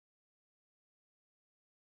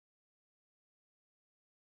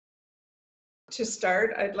to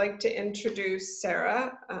start, I'd like to introduce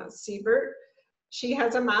Sara Siebert. She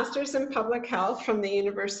has a master's in public health from the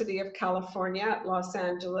University of California at Los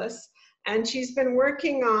Angeles, and she's been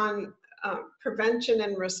working on prevention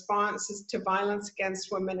and responses to violence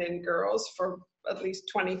against women and girls for at least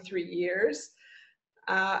 23 years.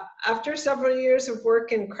 After several years of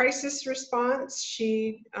work in crisis response,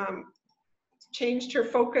 she changed her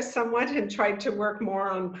focus somewhat and tried to work more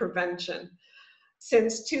on prevention.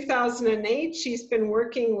 Since 2008, she's been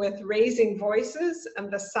working with Raising Voices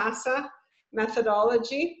and the SASA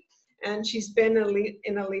methodology, and she's been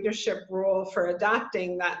in a leadership role for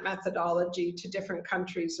adapting that methodology to different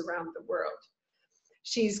countries around the world.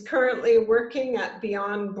 She's currently working at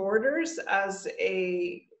Beyond Borders as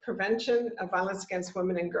a violence against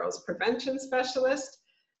women and girls prevention specialist,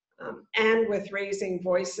 and with Raising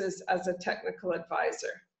Voices as a technical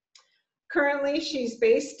advisor. Currently, she's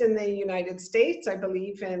based in the United States, I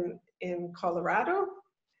believe in Colorado,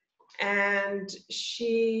 and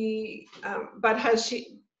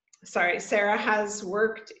Sara has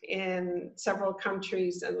worked in several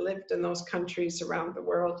countries and lived in those countries around the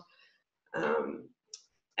world,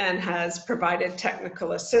 and has provided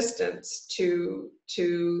technical assistance to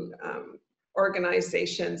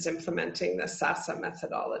organizations implementing the SASA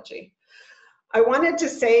methodology. I wanted to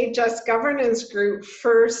say Just Governance Group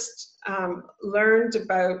first learned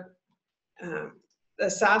about the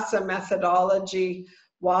SASA methodology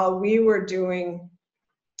while we were doing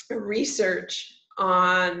research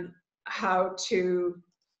on how to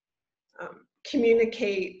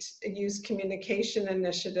use communication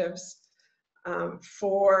initiatives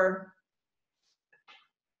for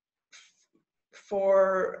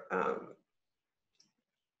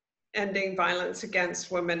ending violence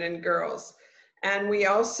against women and girls. And we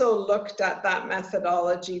also looked at that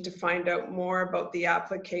methodology to find out more about the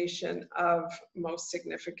application of most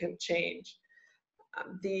significant change.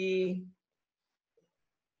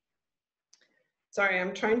 Sorry,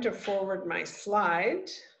 I'm trying to forward my slide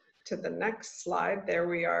to the next slide. There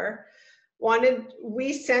we are.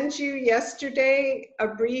 We sent you yesterday a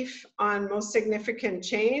brief on most significant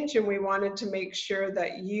change, and we wanted to make sure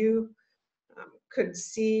that you could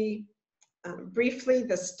see briefly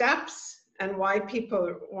the steps and why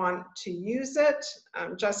people want to use it.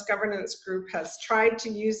 Just Governance Group has tried to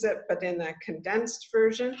use it, but in a condensed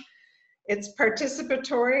version. It's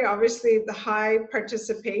participatory, obviously the high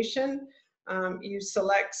participation. You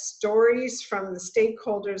select stories from the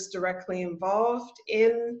stakeholders directly involved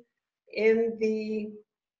in the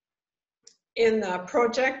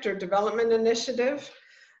project or development initiative.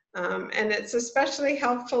 And it's especially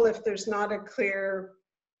helpful if there's not a clear,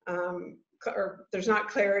 or there's not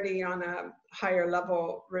clarity on a higher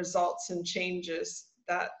level results and changes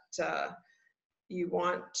that you've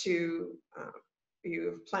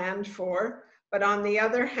planned for. But on the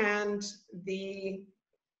other hand,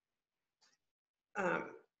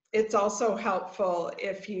 it's also helpful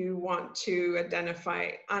if you want to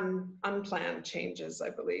identify unplanned changes, I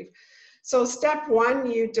believe. So step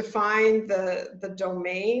one, you define the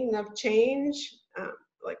domain of change,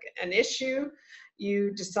 like an issue.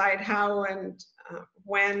 You decide how and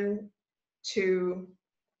when to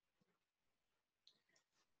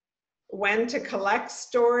collect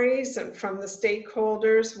stories and from the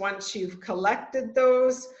stakeholders. Once you've collected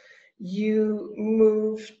those, you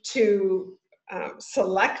move to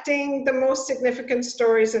selecting the most significant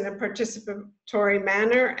stories in a participatory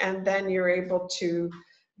manner, and then you're able to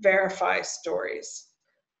verify stories.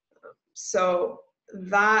 So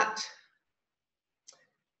that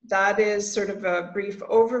is sort of a brief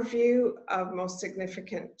overview of most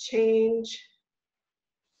significant change.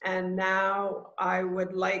 And now I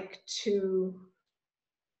would like to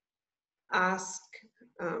ask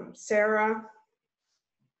Sara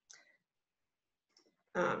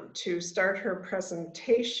to start her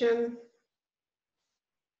presentation.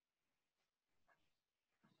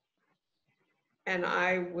 And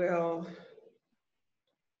I will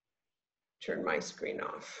turn my screen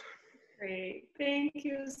off. Great, thank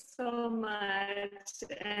you so much.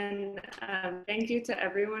 And thank you to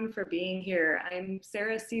everyone for being here. I'm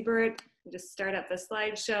Sara Siebert. I'll just start up the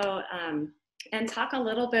slideshow and talk a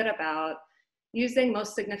little bit about using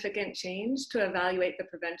most significant change to evaluate the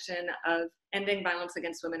prevention of ending violence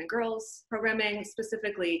against women and girls, programming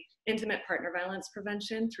specifically intimate partner violence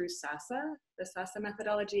prevention through SASA, the SASA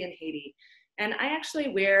methodology in Haiti. And I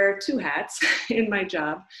actually wear two hats in my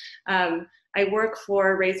job. I work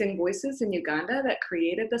for Raising Voices in Uganda that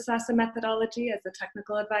created the SASA methodology as a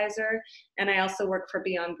technical advisor. And I also work for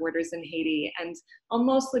Beyond Borders in Haiti. And I'll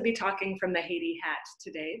mostly be talking from the Haiti hat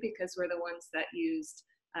today because we're the ones that used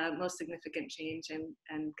most significant change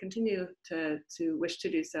and continue to wish to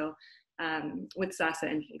do so with SASA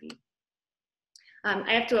in Haiti.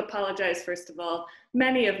 I have to apologize, first of all.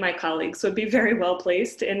 Many of my colleagues would be very well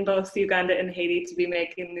placed in both Uganda and Haiti to be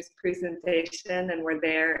making this presentation, and were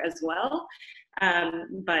there as well.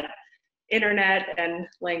 But internet and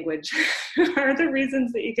language are the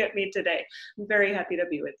reasons that you get me today. I'm very happy to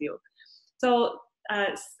be with you. So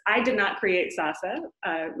I did not create SASA.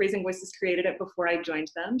 Raising Voices created it before I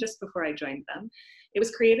joined them, just before I joined them. It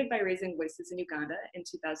was created by Raising Voices in Uganda in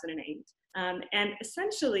 2008. And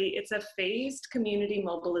essentially, it's a phased community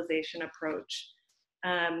mobilization approach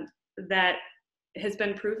that has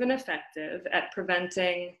been proven effective at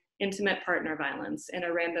preventing intimate partner violence in a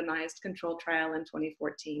randomized controlled trial in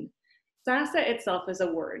 2014. SASA itself is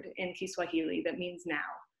a word in Kiswahili that means now,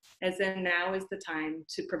 as in now is the time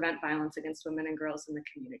to prevent violence against women and girls in the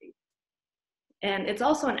community. And it's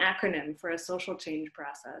also an acronym for a social change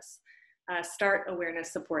process, start,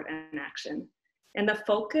 awareness, support, and action. And the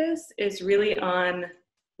focus is really on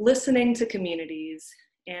listening to communities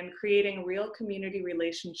and creating real community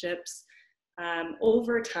relationships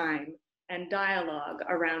over time and dialogue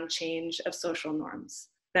around change of social norms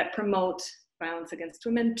that promote violence against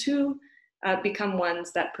women to become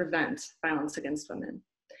ones that prevent violence against women.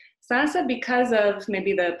 SASA, because of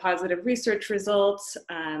maybe the positive research results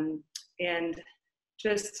and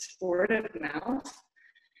just word of mouth,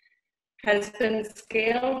 has been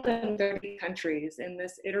scaled in 30 countries in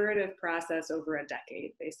this iterative process over a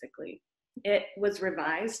decade, basically. It was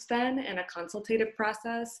revised then in a consultative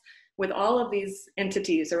process with all of these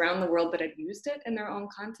entities around the world that had used it in their own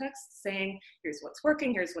context, saying, here's what's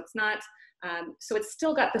working, here's what's not. So it's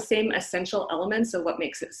still got the same essential elements of what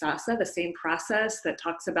makes it SASA, the same process that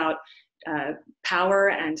talks about power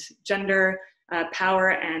and gender, power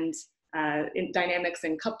and dynamics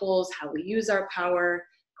in couples, how we use our power,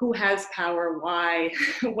 who has power, why,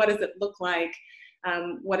 what does it look like,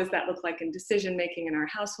 what does that look like in decision making in our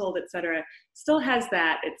household, et cetera. Still has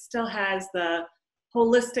that. It still has the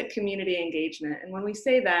holistic community engagement. And when we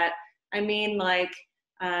say that, I mean like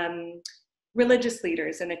religious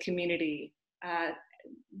leaders in a community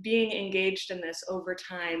being engaged in this over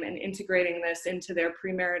time and integrating this into their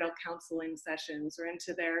premarital counseling sessions or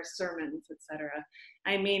into their sermons, et cetera.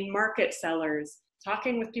 I mean market sellers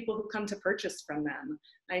talking with people who come to purchase from them.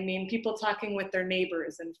 I mean people talking with their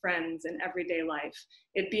neighbors and friends in everyday life,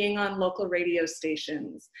 it being on local radio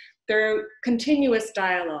stations. There are continuous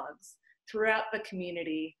dialogues throughout the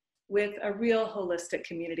community with a real holistic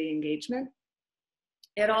community engagement.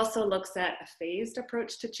 It also looks at a phased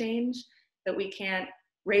approach to change, that we can't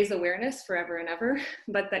raise awareness forever and ever,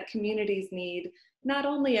 but that communities need not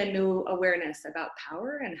only a new awareness about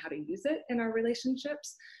power and how to use it in our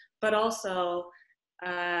relationships, but also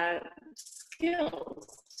skills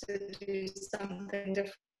to do something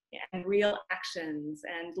different and real actions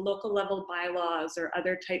and local level bylaws or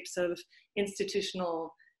other types of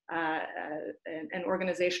institutional and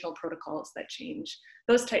organizational protocols that change.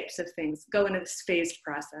 Those types of things go into this phased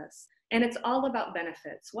process. And it's all about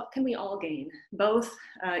benefits. What can we all gain, both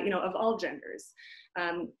of all genders,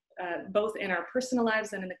 both in our personal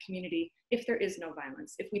lives and in the community, if there is no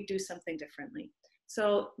violence, if we do something differently.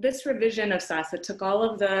 So this revision of SASA took all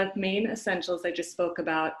of the main essentials I just spoke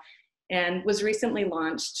about and was recently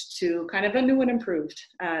launched to kind of a new and improved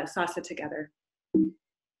SASA Together.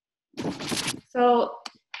 So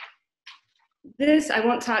this, I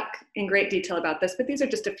won't talk in great detail about this, but these are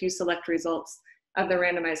just a few select results of the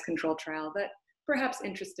randomized control trial that perhaps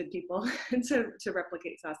interested people to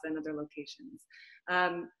replicate SASA in other locations.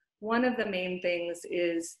 One of the main things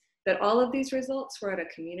is that all of these results were at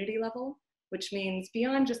a community level, which means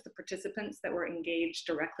beyond just the participants that were engaged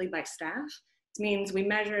directly by staff, it means we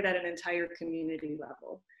measured at an entire community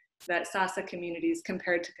level, that SASA communities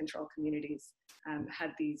compared to control communities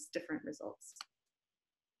had these different results.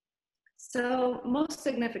 So most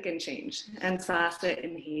significant change in SASA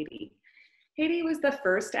in Haiti. Haiti was the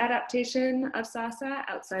first adaptation of SASA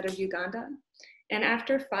outside of Uganda. And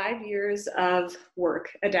after 5 years of work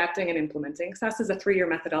adapting and implementing, SASA is a 3-year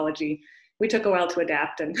methodology. We took a while to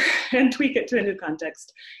adapt and tweak it to a new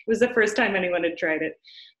context. It was the first time anyone had tried it.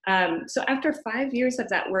 So after 5 years of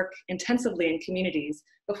that work intensively in communities,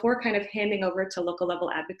 before kind of handing over to local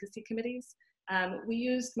level advocacy committees, we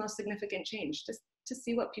used most significant change just to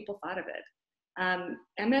see what people thought of it.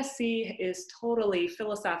 MSC is totally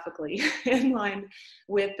philosophically in line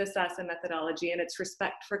with the SASA methodology and its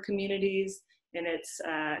respect for communities and its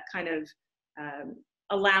kind of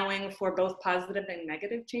allowing for both positive and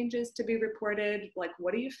negative changes to be reported. Like,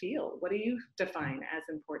 what do you feel? What do you define as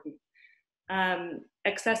important?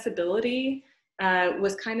 Accessibility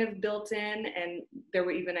was kind of built in, and there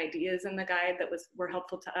were even ideas in the guide that were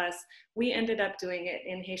helpful to us. We ended up doing it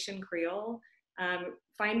in Haitian Creole,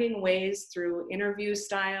 finding ways through interview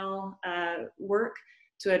style work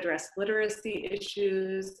to address literacy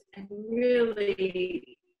issues and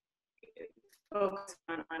really focus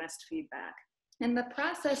on honest feedback. And the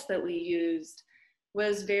process that we used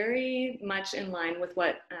was very much in line with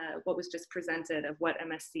what was just presented of what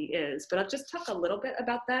MSC is. But I'll just talk a little bit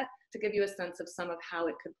about that to give you a sense of some of how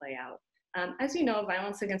it could play out. As you know,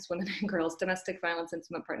 violence against women and girls, domestic violence,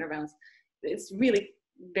 intimate partner violence, it's really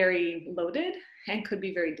very loaded and could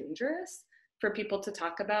be very dangerous for people to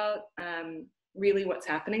talk about really what's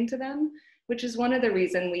happening to them, which is one of the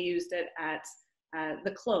reasons we used it at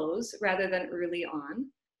the close rather than early on.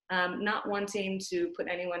 Not wanting to put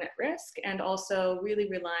anyone at risk, and also really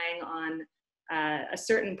relying on a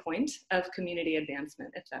certain point of community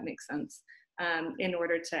advancement, if that makes sense, in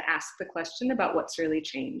order to ask the question about what's really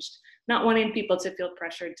changed. Not wanting people to feel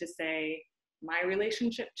pressured to say, my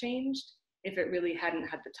relationship changed, if it really hadn't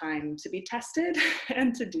had the time to be tested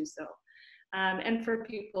and to do so. And for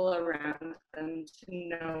people around them to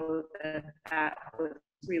know that that was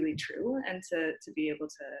really true, and to be able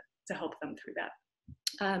to help them through that.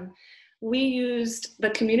 We used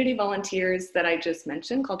the community volunteers that I just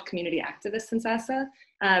mentioned, called community activists in SASA.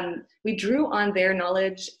 We drew on their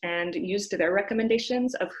knowledge and used their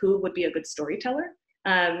recommendations of who would be a good storyteller.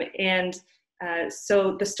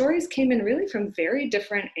 So the stories came in really from very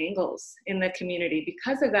different angles in the community.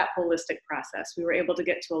 Because of that holistic process, we were able to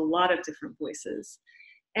get to a lot of different voices.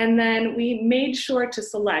 And then we made sure to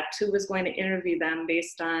select who was going to interview them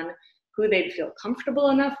based on who they'd feel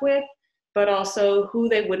comfortable enough with, but also who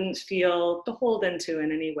they wouldn't feel beholden to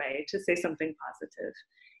in any way to say something positive.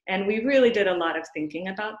 And we really did a lot of thinking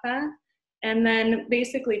about that. And then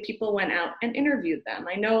basically people went out and interviewed them.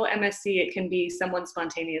 I know MSC, it can be someone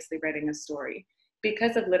spontaneously writing a story.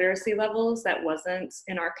 Because of literacy levels, that wasn't,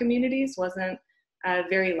 in our communities, wasn't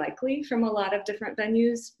very likely from a lot of different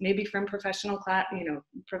venues, maybe from professional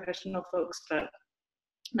folks, but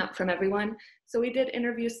not from everyone. So we did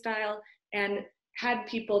interview style and had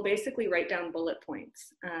people basically write down bullet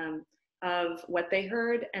points of what they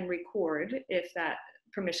heard and record, if that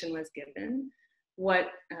permission was given, what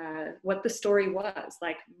the story was.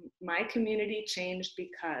 Like, my community changed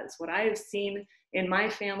because what I have seen in my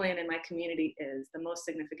family and in my community is the most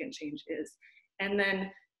significant change is. And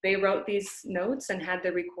then they wrote these notes and had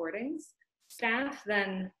the recordings. Staff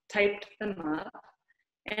then typed them up.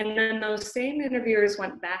 And then those same interviewers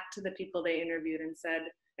went back to the people they interviewed and said,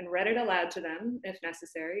 and read it aloud to them if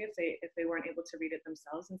necessary, if they weren't able to read it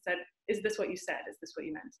themselves, and said, is this what you said? Is this what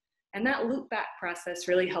you meant? And that loop back process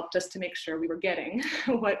really helped us to make sure we were getting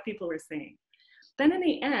what people were saying. Then in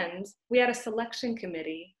the end, we had a selection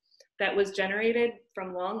committee that was generated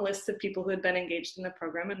from long lists of people who had been engaged in the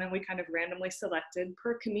program, and then we kind of randomly selected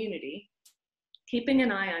per community, keeping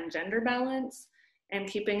an eye on gender balance and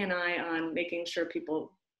keeping an eye on making sure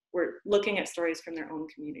people were looking at stories from their own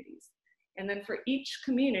communities. And then for each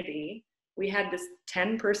community, we had this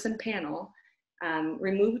 10-person panel,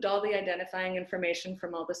 removed all the identifying information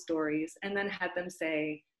from all the stories, and then had them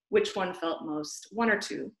say which one felt most, one or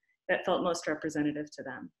two, that felt most representative to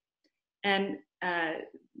them. And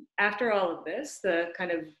after all of this, the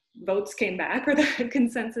kind of votes came back, or the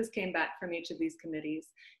consensus came back from each of these committees,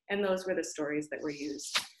 and those were the stories that were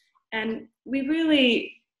used. And we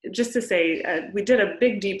really, just to say, we did a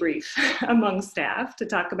big debrief among staff to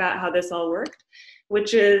talk about how this all worked,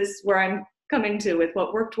 which is where I'm coming to with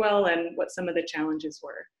what worked well and what some of the challenges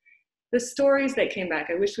were. The stories that came back,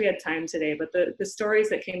 I wish we had time today, but the stories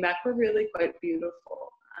that came back were really quite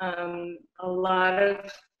beautiful. A lot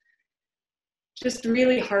of just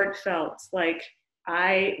really heartfelt, like,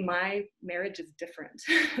 my marriage is different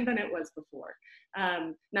than it was before.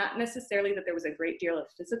 Not necessarily that there was a great deal of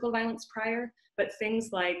physical violence prior, but things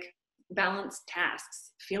like balanced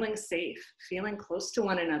tasks, feeling safe, feeling close to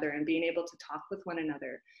one another, and being able to talk with one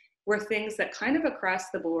another were things that kind of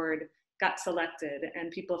across the board got selected,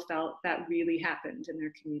 and people felt that really happened in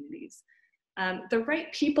their communities. The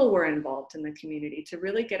right people were involved in the community to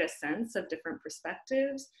really get a sense of different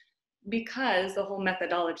perspectives, because the whole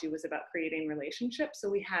methodology was about creating relationships. So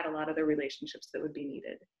we had a lot of the relationships that would be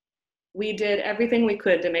needed. We did everything we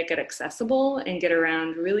could to make it accessible and get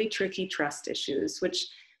around really tricky trust issues, which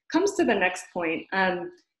comes to the next point.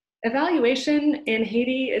 Evaluation in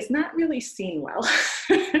Haiti is not really seen well.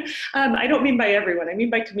 I don't mean by everyone, I mean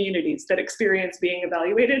by communities that experience being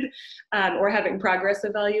evaluated or having progress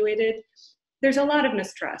evaluated. There's a lot of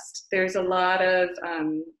mistrust. There's a lot of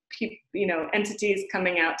entities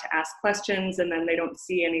coming out to ask questions, and then they don't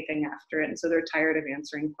see anything after it. And so they're tired of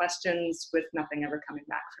answering questions with nothing ever coming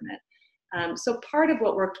back from it. So part of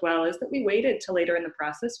what worked well is that we waited till later in the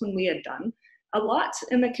process when we had done a lot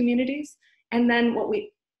in the communities. And then what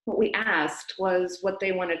we asked was what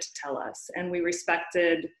they wanted to tell us. And we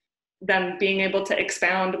respected them being able to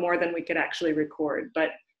expound more than we could actually record, but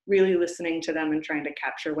really listening to them and trying to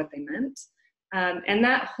capture what they meant. And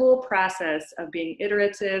that whole process of being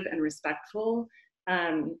iterative and respectful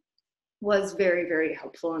was very, very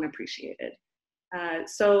helpful and appreciated.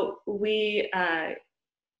 So we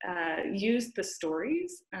used the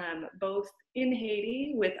stories, both in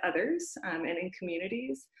Haiti with others and in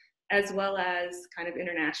communities, as well as kind of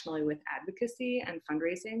internationally with advocacy and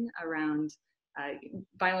fundraising around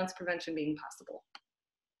violence prevention being possible.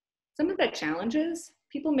 Some of the challenges,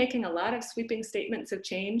 people making a lot of sweeping statements of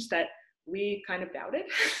change that we kind of doubted.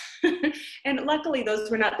 And luckily those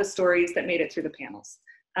were not the stories that made it through the panels.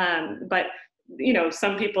 But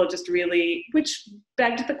some people just really, which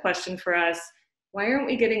begged the question for us, why aren't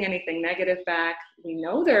we getting anything negative back? We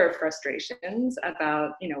know there are frustrations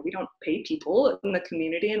about, we don't pay people in the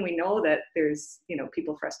community, and we know that there's,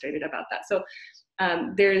 people frustrated about that. So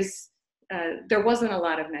there wasn't a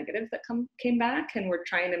lot of negative that came back, and we're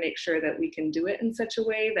trying to make sure that we can do it in such a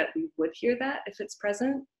way that we would hear that if it's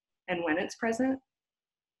present and when it's present.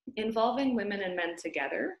 Involving women and men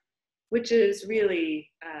together, which is really,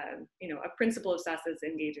 a principle of SASA is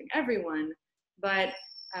engaging everyone, but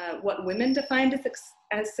what women defined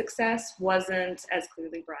as success wasn't as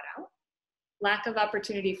clearly brought out. Lack of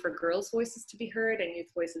opportunity for girls' voices to be heard and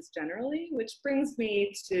youth voices generally, which brings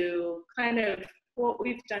me to kind of what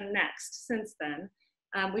we've done next since then.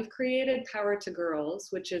 We've created Power to Girls,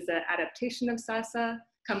 which is an adaptation of SASA,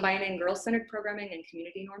 combining girl-centered programming and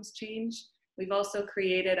community norms change. We've also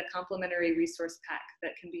created a complementary resource pack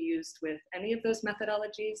that can be used with any of those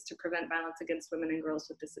methodologies to prevent violence against women and girls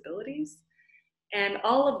with disabilities. And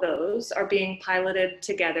all of those are being piloted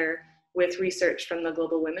together with research from the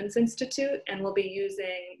Global Women's Institute, and we'll be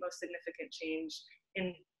using Most Significant Change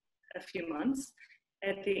in a few months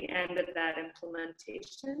at the end of that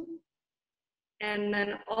implementation. And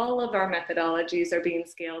then all of our methodologies are being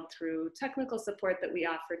scaled through technical support that we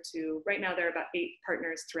offer to, right now there are about 8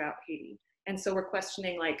 partners throughout Haiti. And so we're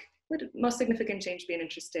questioning, like, would Most Significant Change be an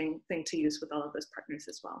interesting thing to use with all of those partners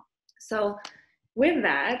as well? So with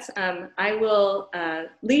that, I will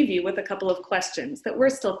leave you with a couple of questions that we're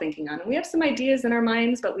still thinking on. And we have some ideas in our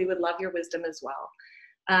minds, but we would love your wisdom as well.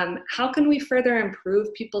 How can we further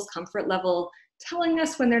improve people's comfort level telling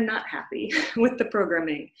us when they're not happy with the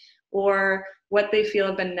programming, or what they feel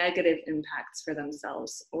have been negative impacts for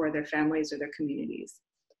themselves or their families or their communities?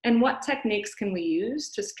 And what techniques can we use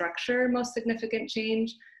to structure Most Significant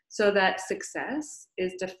Change so that success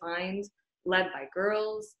is defined, led by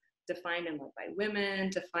girls, defined and led by women,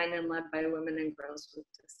 defined and led by women and girls with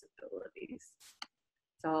disabilities?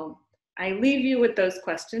 So I leave you with those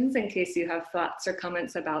questions in case you have thoughts or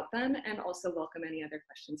comments about them, and also welcome any other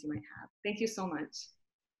questions you might have. Thank you so much.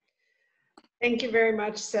 Thank you very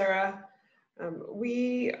much, Sara.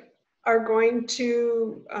 We are going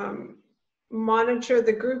to monitor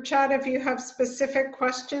the group chat. If you have specific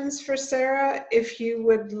questions for Sara, if you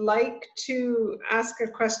would like to ask a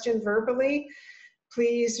question verbally,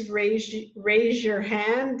 please raise your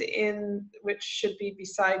hand, which should be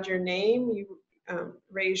beside your name. You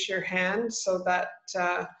raise your hand so that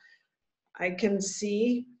I can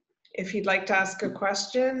see if you'd like to ask a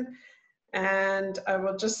question. And I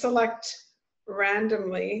will just select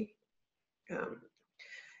randomly.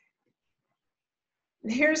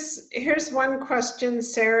 Here's one question,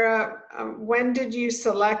 Sara. When did you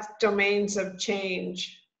select domains of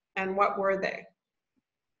change, and what were they?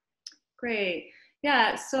 Great.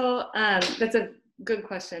 Yeah, so that's a good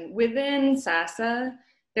question. Within SASA,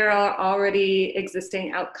 there are already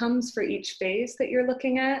existing outcomes for each phase that you're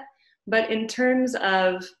looking at. But in terms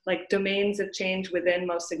of like domains of change within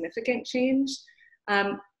Most Significant Change,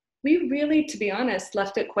 we really, to be honest,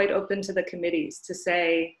 left it quite open to the committees to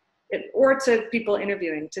say, or to people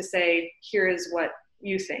interviewing to say, here is what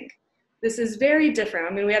you think. This is very different.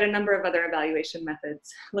 I mean, we had a number of other evaluation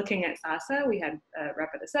methods looking at SASA. We had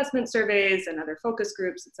rapid assessment surveys and other focus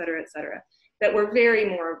groups, et cetera, that were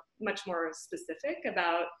much more specific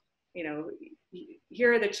about,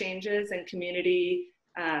 here are the changes in community,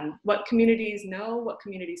 what communities know, what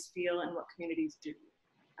communities feel, and what communities do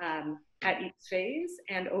at each phase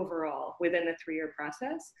and overall within the 3-year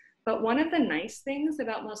process. But one of the nice things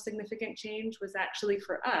about Most Significant Change was actually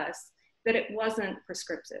for us that it wasn't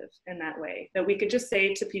prescriptive in that way, that we could just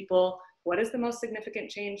say to people, what is the most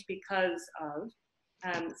significant change because of,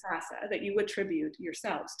 SASA, that you attribute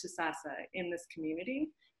yourselves to SASA in this community.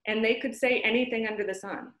 And they could say anything under the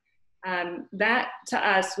sun. That to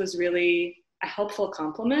us was really a helpful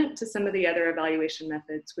complement to some of the other evaluation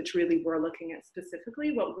methods, which really were looking at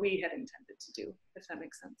specifically what we had intended to do, if that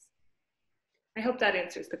makes sense. I hope that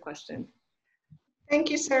answers the question. Thank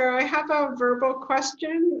you, Sarah. I have a verbal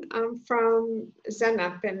question from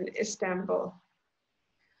Zeynep in Istanbul.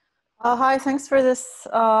 Hi, thanks for this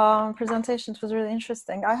presentation. It was really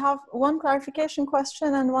interesting. I have one clarification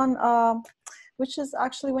question and one, which is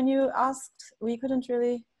actually when you asked, we couldn't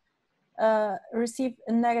really receive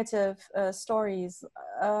negative stories.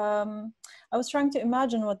 I was trying to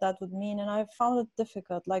imagine what that would mean, and I found it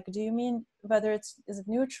difficult. Like, do you mean whether is it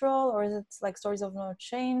neutral or is it like stories of no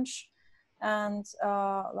change? And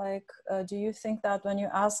do you think that when you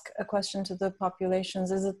ask a question to the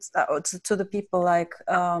populations, is it to the people, like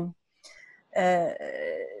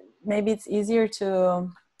maybe it's easier to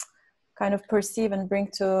kind of perceive and bring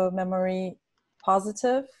to memory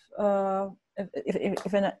positive,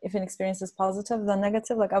 if an experience is positive than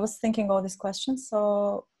negative? Like, I was thinking all these questions,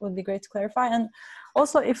 so it would be great to clarify. And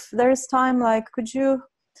also, if there is time, like, could you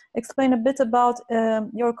explain a bit about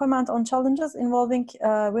your comment on challenges involving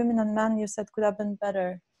women and men? You said could have been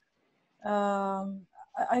better.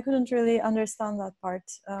 I couldn't really understand that part,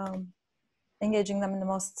 engaging them in the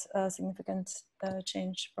most significant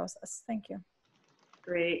change process. Thank you.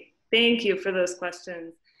 Great, thank you for those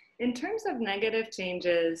questions. In terms of negative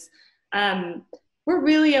changes, we're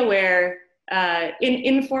really aware in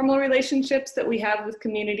informal relationships that we have with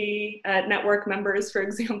community network members, for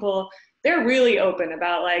example, they're really open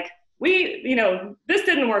about, like, this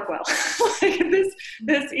didn't work well. Like this,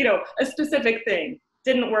 a specific thing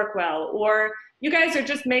didn't work well, or you guys are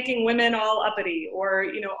just making women all uppity, or,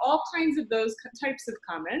 all kinds of those types of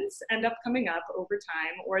comments end up coming up over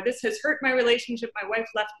time, or this has hurt my relationship, my wife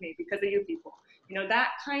left me because of you people. That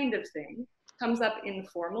kind of thing comes up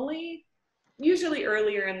informally, usually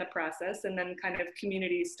earlier in the process, and then kind of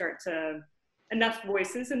communities start to, enough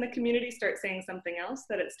voices in the community start saying something else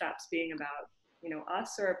that it stops being about,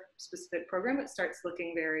 us or a specific program. It starts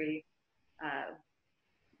looking very,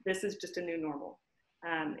 this is just a new normal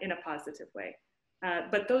in a positive way.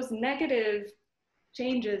 But those negative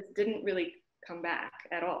changes didn't really come back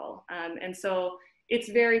at all. And so it's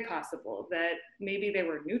very possible that maybe they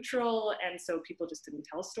were neutral, and so people just didn't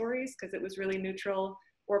tell stories because it was really neutral,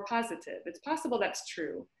 or positive. It's possible that's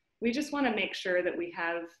true. We just want to make sure that we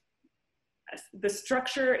have the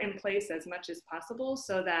structure in place as much as possible,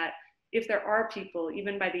 so that if there are people,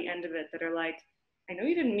 even by the end of it, that are like, I know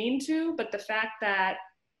you didn't mean to, but the fact that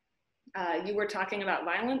you were talking about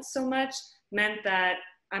violence so much meant that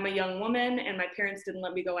I'm a young woman and my parents didn't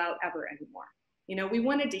let me go out ever anymore. We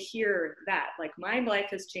wanted to hear that, like, my life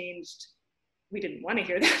has changed. We didn't want to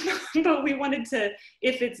hear that, but we wanted to,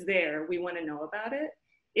 if it's there, we want to know about it,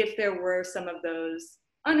 if there were some of those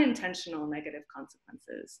unintentional negative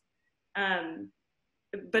consequences.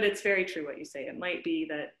 But it's very true what you say. It might be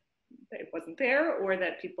that it wasn't there, or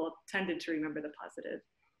that people tended to remember the positive.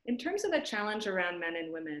 In terms of the challenge around men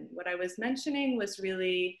and women, what I was mentioning was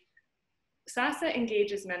really, SASA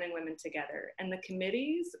engages men and women together, and the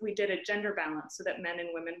committees, we did a gender balance so that men and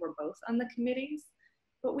women were both on the committees.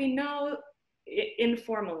 But we know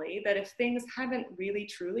informally that if things haven't really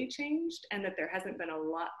truly changed, and that there hasn't been a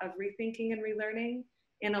lot of rethinking and relearning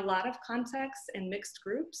in a lot of contexts and mixed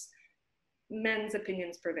groups, men's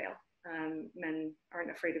opinions prevail. Men aren't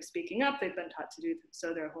afraid of speaking up. They've been taught to do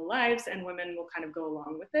so their whole lives, and women will kind of go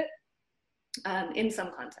along with it in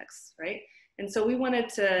some contexts, right? And so we wanted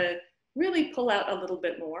to really pull out a little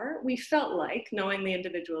bit more. We felt like, knowing the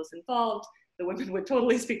individuals involved, the women would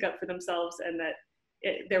totally speak up for themselves, and that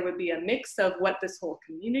there would be a mix of what this whole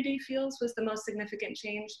community feels was the most significant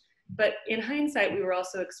change. But in hindsight, we were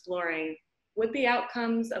also exploring, would the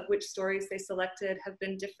outcomes of which stories they selected have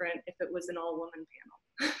been different if it was an all-woman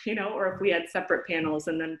panel, or if we had separate panels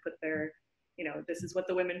and then put their, this is what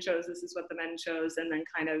the women chose, this is what the men chose, and then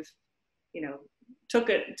kind of, took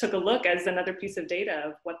a look as another piece of data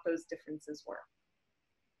of what those differences were.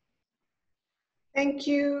 Thank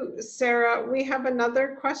you, Sarah. We have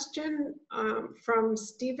another question from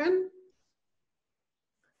Stephen.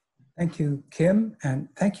 Thank you, Kim, and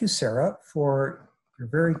thank you, Sarah, for your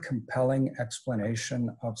very compelling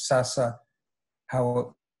explanation of SASA,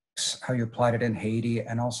 how you applied it in Haiti,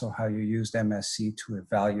 and also how you used MSC to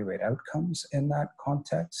evaluate outcomes in that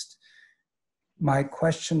context. My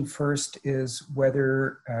question first is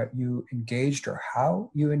whether you engaged, or how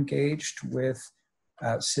you engaged with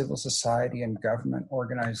civil society and government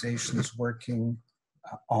organizations working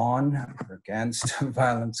on or against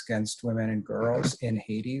violence against women and girls in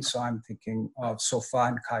Haiti. So I'm thinking of SOFA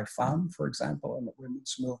and CAIFAM, for example, in the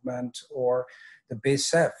women's movement, or the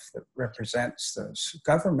Besa that represents the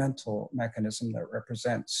governmental mechanism that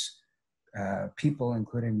represents people,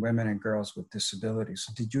 including women and girls with disabilities.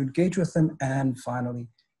 So did you engage with them? And finally,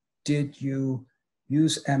 did you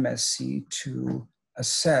use MSC to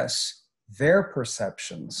assess their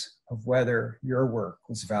perceptions of whether your work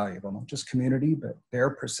was valuable, not just community, but their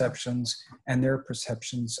perceptions and their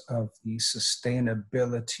perceptions of the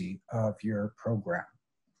sustainability of your program?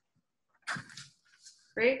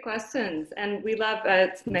 Great questions. And we love,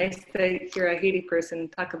 it's nice to hear a Haiti person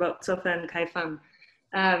talk about SOFA and CAIFAM.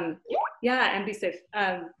 Yeah, and be safe.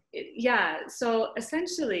 Yeah, so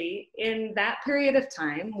essentially in that period of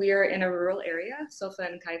time, we are in a rural area. SOFA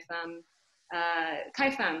and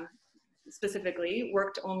CAIFAM specifically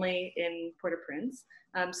worked only in Port-au-Prince.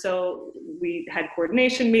 So we had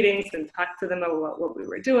coordination meetings and talked to them about what we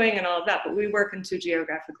were doing and all of that, but we work in two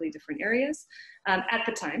geographically different areas at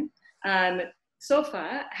the time.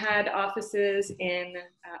 SOFA had offices in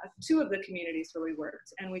two of the communities where we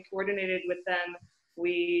worked, and we coordinated with them.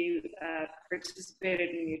 We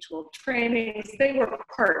participated in mutual trainings. They were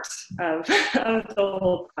part of the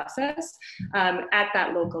whole process at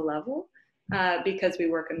that local level because we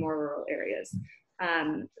work in more rural areas.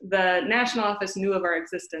 The national office knew of our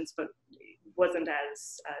existence, but wasn't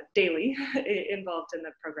as daily involved in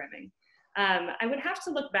the programming. I would have to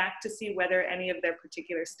look back to see whether any of their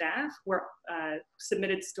particular staff were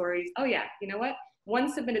submitted stories. Oh yeah, you know what?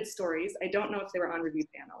 One submitted stories. I don't know if they were on review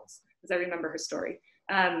panels, because I remember her story.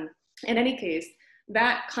 In any case,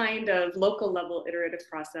 that kind of local level iterative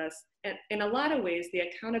process, in a lot of ways, the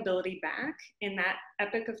accountability back in that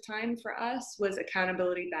epoch of time for us was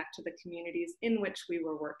accountability back to the communities in which we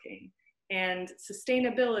were working. And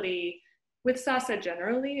sustainability with SASA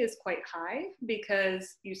generally is quite high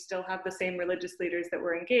because you still have the same religious leaders that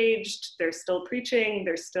were engaged. They're still preaching.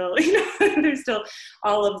 There's still, there's still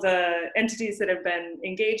all of the entities that have been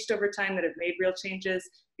engaged over time that have made real changes.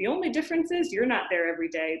 The only difference is you're not there every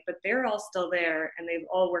day, but they're all still there and they've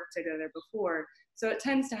all worked together before. So it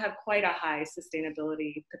tends to have quite a high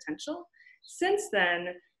sustainability potential. Since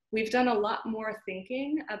then, we've done a lot more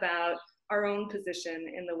thinking about our own position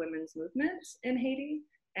in the women's movement in Haiti,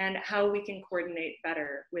 and how we can coordinate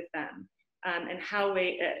better with them, and how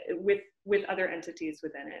we, with other entities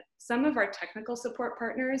within it. Some of our technical support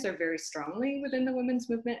partners are very strongly within the women's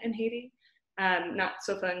movement in Haiti, not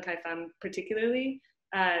SOFA and CAIFAM particularly,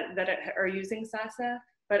 that are using SASA,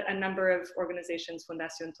 but a number of organizations,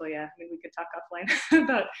 Fundación Toya, I mean, we could talk offline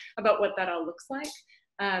about what that all looks like.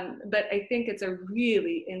 But I think it's a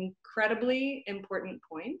really incredibly important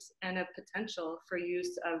point and a potential for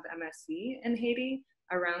use of MSC in Haiti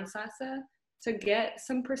around SASA to get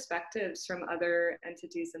some perspectives from other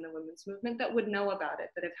entities in the women's movement that would know about it,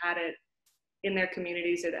 that have had it in their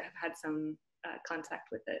communities or that have had some contact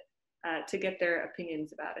with it, to get their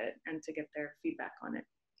opinions about it and to get their feedback on it.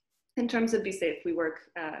 In terms of Be Safe, we work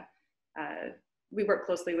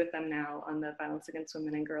closely with them now on the Violence Against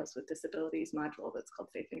Women and Girls with Disabilities module that's called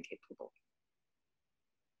Safe and Capable.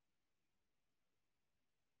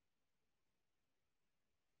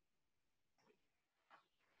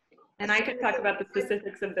 And I could talk about the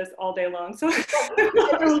specifics of this all day long. So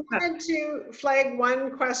I just wanted to flag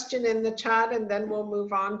one question in the chat and then we'll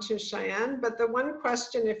move on to Cheyanne. But the one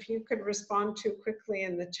question, if you could respond to quickly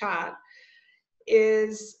in the chat,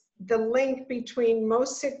 is the link between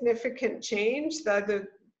most significant change,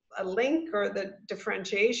 a link or the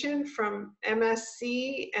differentiation from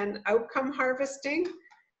MSC and outcome harvesting,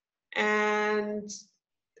 and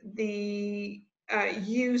the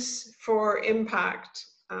use for impact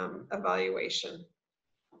evaluation.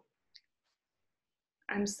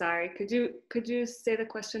 I'm sorry, could you say the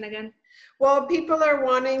question again? Well, people are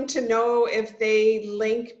wanting to know if they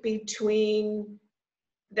link between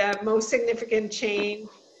the most significant change,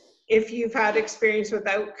 if you've had experience with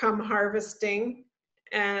outcome harvesting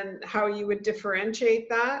and how you would differentiate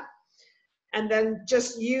that, and then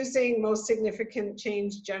just using most significant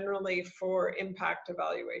change generally for impact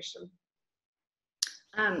evaluation.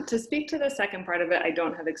 To speak to the second part of it, I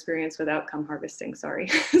don't have experience with outcome harvesting, sorry.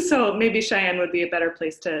 So maybe Cheyanne would be a better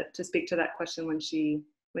place to speak to that question when she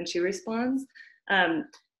responds.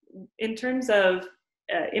 In terms of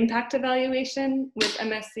impact evaluation with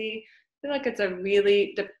MSC, I feel like it's a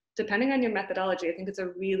really, depending on your methodology, I think it's a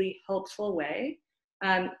really helpful way.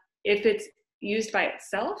 If it's used by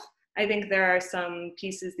itself, I think there are some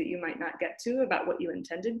pieces that you might not get to about what you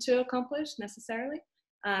intended to accomplish necessarily.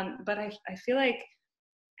 But I feel like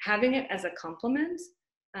having it as a complement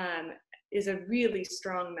is a really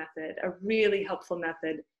strong method, a really helpful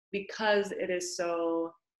method, because it is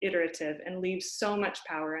so iterative and leaves so much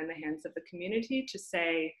power in the hands of the community to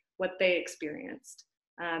say what they experienced.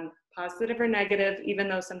 Positive or negative, even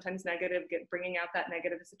though sometimes negative, bringing out that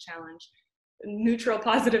negative is a challenge. Neutral,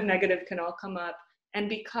 positive, negative can all come up. And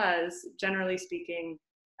because, generally speaking,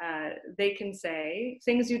 they can say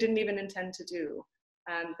things you didn't even intend to do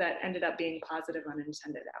that ended up being positive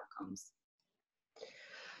unintended outcomes.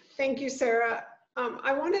 Thank you, Sarah.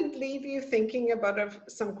 I want to leave you thinking about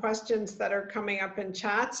some questions that are coming up in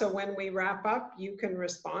chat. So when we wrap up, you can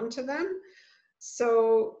respond to them.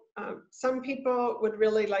 So some people would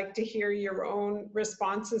really like to hear your own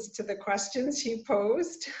responses to the questions you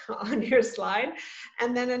posed on your slide.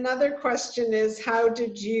 And then another question is, how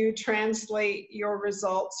did you translate your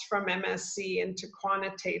results from MSc into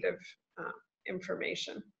quantitative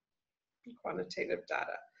information, quantitative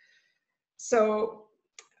data? So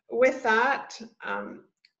with that,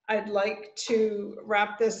 I'd like to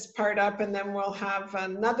wrap this part up, and then we'll have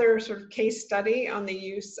another sort of case study on the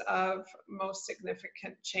use of most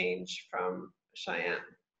significant change from Cheyanne.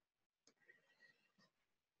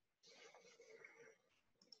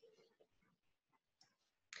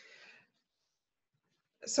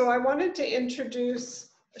 So I wanted to introduce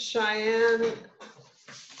Cheyanne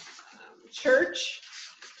Church.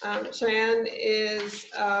 Cheyanne is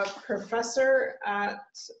a professor at,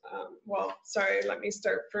 well, sorry, let me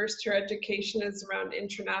start first. Her education is around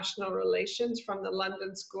international relations from the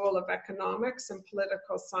London School of Economics and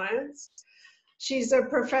Political Science. She's a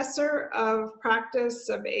professor of practice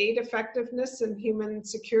of aid effectiveness and human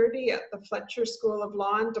security at the Fletcher School of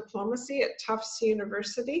Law and Diplomacy at Tufts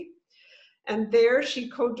University. And there she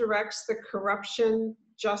co-directs the Corruption,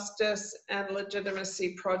 Justice, and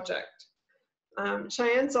Legitimacy Project.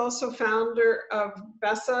 Cheyanne's also founder of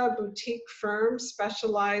Besa, a boutique firm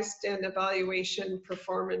specialized in evaluation,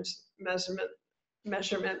 performance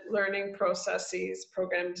measurement, learning processes,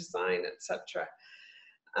 program design, etc.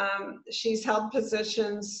 She's held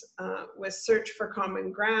positions with Search for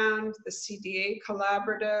Common Ground, the CDA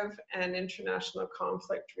Collaborative, and International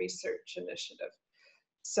Conflict Research Initiative.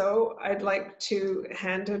 So I'd like to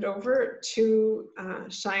hand it over to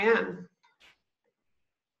Cheyanne.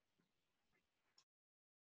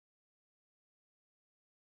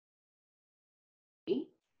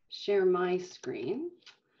 Share my screen.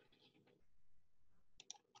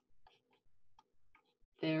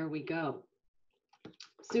 There we go.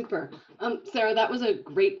 Super. Sarah, that was a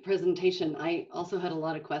great presentation. I also had a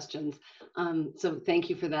lot of questions. So thank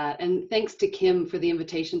you for that. And thanks to Kim for the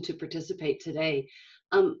invitation to participate today.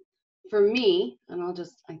 For me, and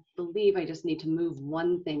I believe I just need to move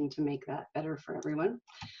one thing to make that better for everyone.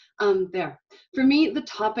 There. For me, the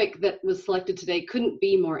topic that was selected today couldn't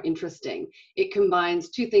be more interesting. It combines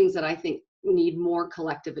two things that I think need more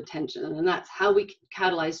collective attention, and that's how we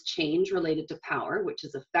catalyze change related to power, which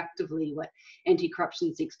is effectively what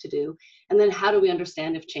anti-corruption seeks to do, and then how do we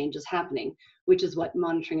understand if change is happening, which is what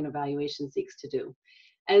monitoring and evaluation seeks to do.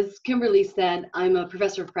 As Kimberly said, I'm a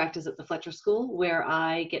professor of practice at the Fletcher School, where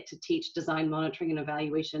I get to teach design, monitoring, and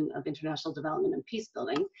evaluation of international development and peace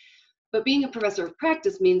building. But being a professor of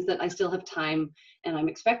practice means that I still have time and I'm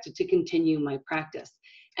expected to continue my practice.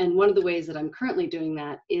 And one of the ways that I'm currently doing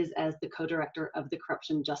that is as the co-director of the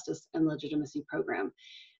Corruption, Justice, and Legitimacy Program.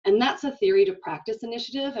 And that's a theory to practice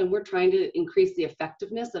initiative, and we're trying to increase the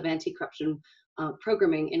effectiveness of anti-corruption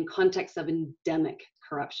programming in context of endemic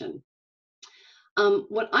corruption.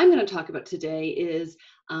 What I'm going to talk about today is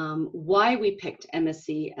why we picked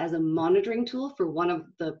MSc as a monitoring tool for one of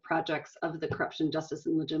the projects of the Corruption, Justice,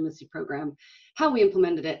 and Legitimacy Program, how we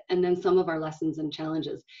implemented it, and then some of our lessons and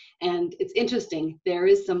challenges. And it's interesting, there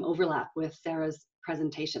is some overlap with Sarah's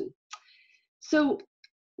presentation. So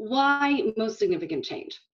why most significant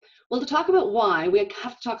change? Well, to talk about why, we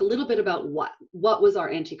have to talk a little bit about what was our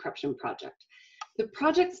anti-corruption project. The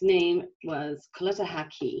project's name was Koleta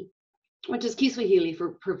Haki, which is Kiswahili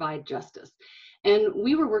for Provide Justice. And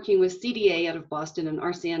we were working with CDA out of Boston and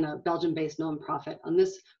RCN, a Belgium-based nonprofit, on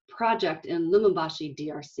this project in Lubumbashi,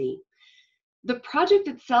 DRC. The project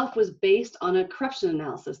itself was based on a corruption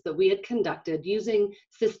analysis that we had conducted using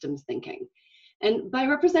systems thinking. And by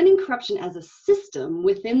representing corruption as a system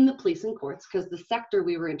within the police and courts, because the sector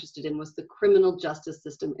we were interested in was the criminal justice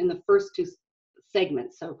system in the first two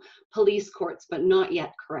segments, so police, courts, but not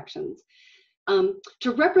yet corrections.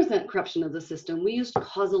 To represent corruption as a system, we used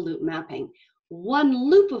causal loop mapping, one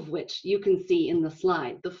loop of which you can see in the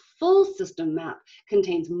slide. The full system map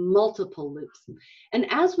contains multiple loops. And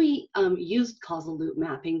as we used causal loop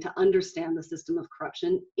mapping to understand the system of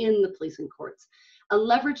corruption in the police and courts, a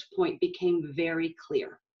leverage point became very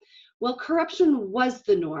clear. Well, corruption was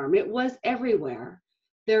the norm. It was everywhere.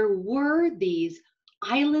 There were these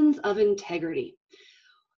islands of integrity.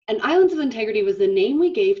 And islands of integrity was the name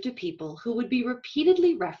we gave to people who would be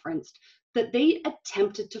repeatedly referenced that they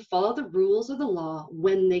attempted to follow the rules of the law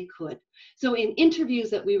when they could. So in interviews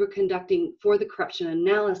that we were conducting for the corruption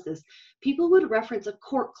analysis, people would reference a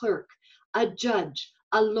court clerk, a judge,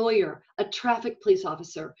 a lawyer, a traffic police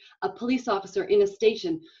officer, a police officer in a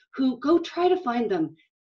station who go try to find them.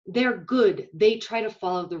 They're good. They try to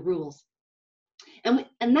follow the rules. And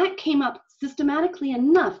that came up systematically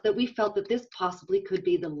enough that we felt that this possibly could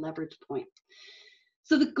be the leverage point.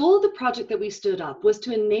 So the goal of the project that we stood up was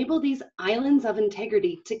to enable these islands of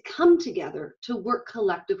integrity to come together to work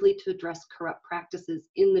collectively to address corrupt practices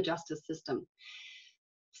in the justice system.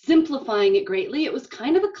 Simplifying it greatly, it was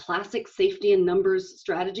kind of a classic safety in numbers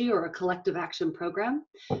strategy or a collective action program.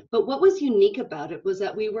 But what was unique about it was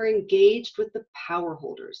that we were engaged with the power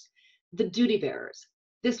holders, the duty bearers.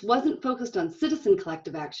 This wasn't focused on citizen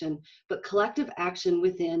collective action, but collective action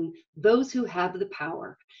within those who have the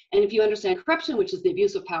power. And if you understand corruption, which is the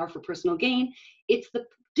abuse of power for personal gain, it's the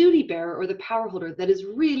duty bearer or the power holder that is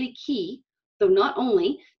really key, though not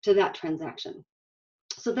only to that transaction.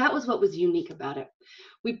 So that was what was unique about it.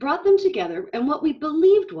 We brought them together, and what we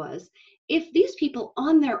believed was, if these people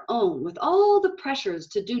on their own, with all the pressures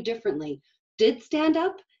to do differently, did stand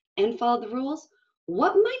up and follow the rules,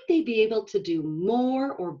 what might they be able to do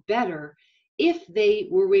more or better if they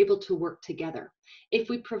were able to work together? If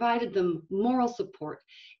we provided them moral support,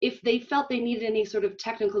 if they felt they needed any sort of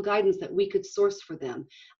technical guidance that we could source for them,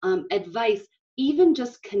 advice, even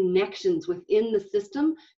just connections within the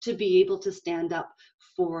system to be able to stand up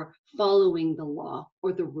for following the law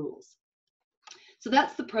or the rules. So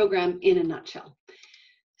that's the program in a nutshell.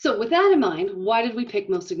 So with that in mind, why did we pick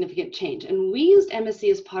most significant change? And we used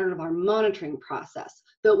MSC as part of our monitoring process,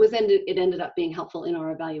 though it ended up being helpful in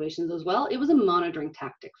our evaluations as well. It was a monitoring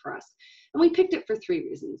tactic for us. And we picked it for 3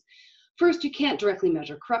 reasons. First, you can't directly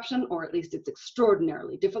measure corruption, or at least it's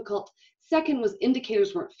extraordinarily difficult. Second was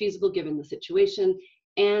indicators weren't feasible given the situation.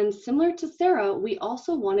 And similar to Sara, we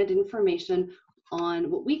also wanted information on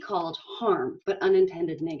what we called harm, but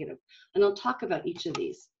unintended negative. And I'll talk about each of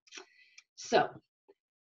these. So,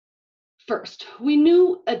 first, we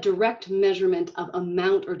knew a direct measurement of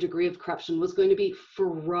amount or degree of corruption was going to be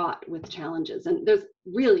fraught with challenges. And there's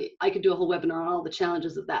really, I could do a whole webinar on all the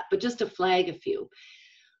challenges of that, but just to flag a few.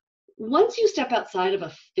 Once you step outside of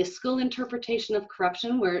a fiscal interpretation of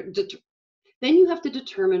corruption, then you have to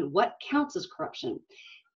determine what counts as corruption.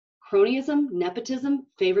 Cronyism, nepotism,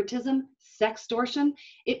 favoritism, sextortion,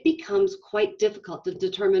 it becomes quite difficult to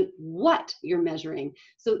determine what you're measuring.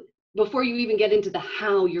 So before you even get into the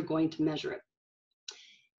how you're going to measure it.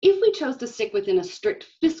 If we chose to stick within a strict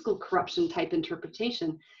fiscal corruption type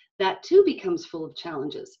interpretation, that too becomes full of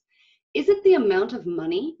challenges. Is it the amount of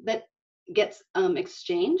money that gets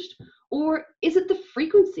exchanged, or is it the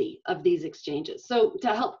frequency of these exchanges? So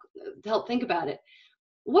to help think about it,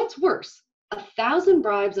 what's worse, 1,000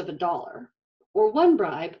 bribes of $1 or 1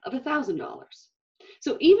 bribe of $1,000?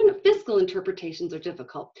 So even fiscal interpretations are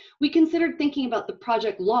difficult. We considered thinking about the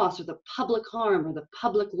project loss or the public harm or the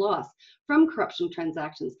public loss from corruption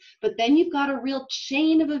transactions, but then you've got a real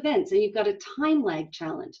chain of events and you've got a time lag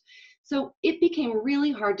challenge. So it became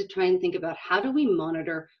really hard to try and think about how do we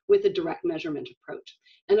monitor with a direct measurement approach.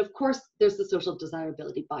 And of course, there's the social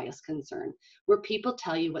desirability bias concern, where people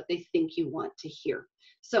tell you what they think you want to hear.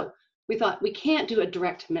 So we thought we can't do a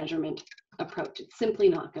direct measurement approach. It's simply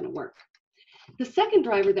not going to work. The second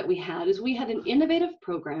driver that we had is we had an innovative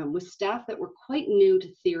program with staff that were quite new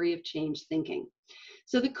to theory of change thinking.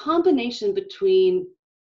 So the combination between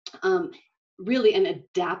really an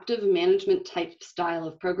adaptive management type style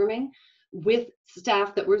of programming with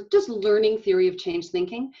staff that were just learning theory of change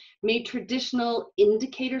thinking made traditional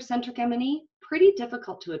indicator-centric M&E pretty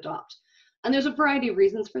difficult to adopt. And there's a variety of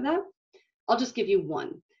reasons for that. I'll just give you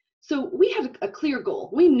one. So we had a clear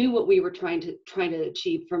goal. We knew what we were trying to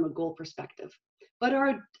achieve from a goal perspective. But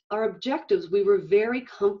our objectives, we were very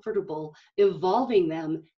comfortable evolving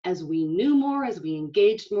them as we knew more, as we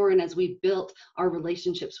engaged more, and as we built our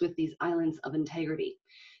relationships with these islands of integrity.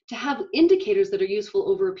 To have indicators that are useful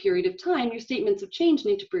over a period of time, your statements of change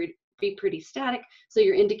need to be pretty static, so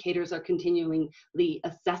your indicators are continually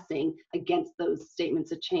assessing against those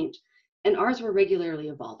statements of change. And ours were regularly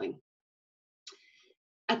evolving.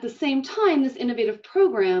 At the same time, this innovative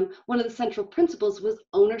program, one of the central principles was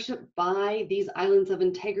ownership by these islands of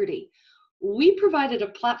integrity. We provided a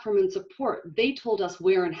platform and support. They told us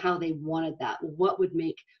where and how they wanted that, what would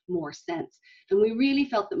make more sense. And we really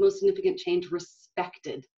felt that most significant change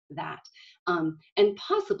respected that, and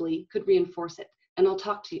possibly could reinforce it. And I'll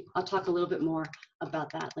talk a little bit more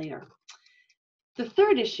about that later. The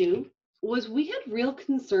third issue was we had real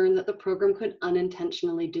concern that the program could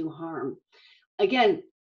unintentionally do harm. Again,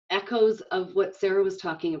 echoes of what Sara was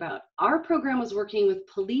talking about. Our program was working with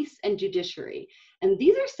police and judiciary, and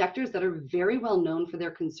these are sectors that are very well known for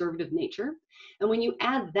their conservative nature. And when you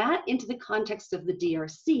add that into the context of the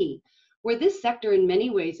DRC, where this sector in many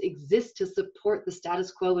ways exists to support the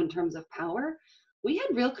status quo in terms of power, we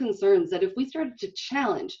had real concerns that if we started to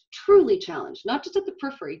challenge, truly challenge, not just at the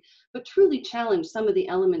periphery, but truly challenge some of the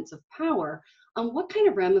elements of power, what kind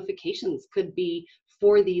of ramifications could be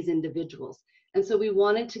for these individuals. And so we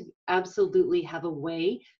wanted to absolutely have a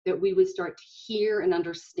way that we would start to hear and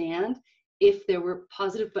understand if there were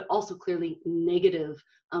positive, but also clearly negative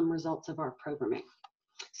results of our programming.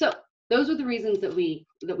 So those were the reasons that we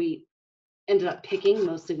ended up picking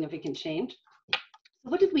most significant change. So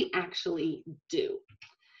what did we actually do?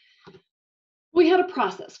 We had a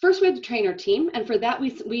process. First, we had to train our team, and for that,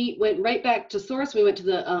 we went right back to source. We went to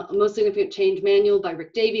the Most Significant Change Manual by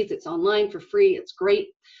Rick Davies. It's online for free. It's great.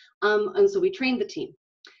 And so we trained the team.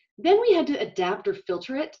 Then we had to adapt or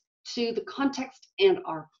filter it to the context and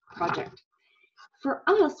our project. For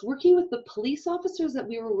us, working with the police officers that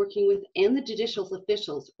we were working with and the judicial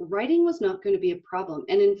officials, writing was not going to be a problem.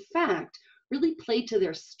 And in fact, really played to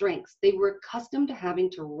their strengths. They were accustomed to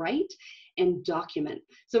having to write and document.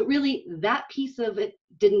 So really that piece of it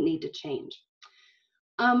didn't need to change.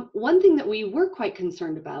 One thing that we were quite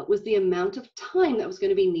concerned about was the amount of time that was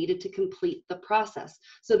going to be needed to complete the process.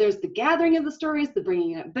 So there's the gathering of the stories, the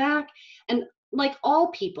bringing it back, and like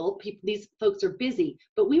all people, these folks are busy,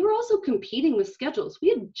 but we were also competing with schedules. We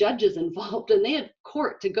had judges involved and they had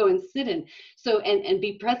court to go and sit in, so and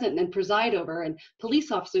be present and preside over, and police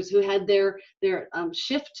officers who had their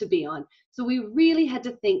shift to be on. So we really had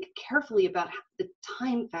to think carefully about the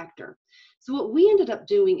time factor. So what we ended up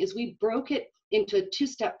doing is we broke it into a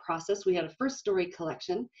two-step process. We had a first story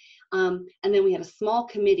collection, and then we had a small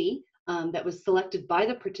committee that was selected by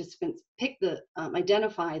the participants,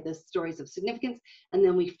 identify the stories of significance, and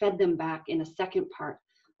then we fed them back in a second part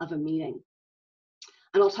of a meeting.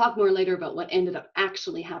 And I'll talk more later about what ended up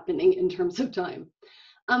actually happening in terms of time.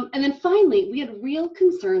 And then finally, we had real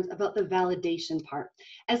concerns about the validation part.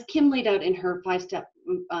 As Kim laid out in her 5-step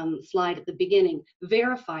slide at the beginning,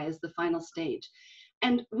 verify is the final stage.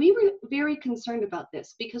 And we were very concerned about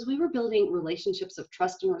this because we were building relationships of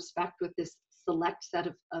trust and respect with this select set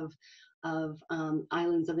of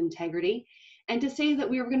islands of integrity. And to say that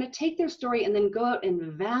we were going to take their story and then go out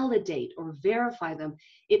and validate or verify them,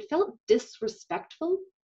 it felt disrespectful.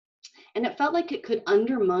 And it felt like it could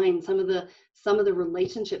undermine some of the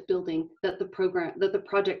relationship building that the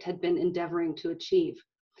project had been endeavoring to achieve.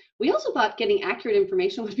 We also thought getting accurate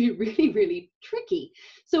information would be really, really tricky.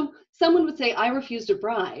 So someone would say, I refused a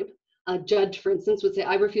bribe. A judge, for instance, would say,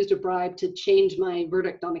 I refused a bribe to change my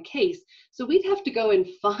verdict on a case. So we'd have to go and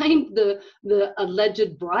find the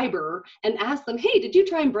alleged briber and ask them, hey, did you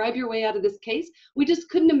try and bribe your way out of this case? We just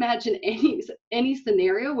couldn't imagine any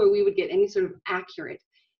scenario where we would get any sort of accurate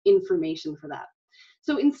information for that.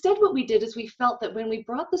 So instead what we did is we felt that when we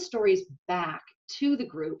brought the stories back to the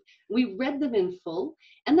group, we read them in full,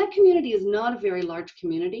 and that community is not a very large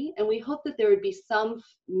community, and we hope that there would be some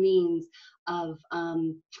means of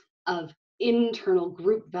internal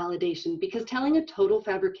group validation, because telling a total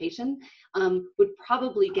fabrication would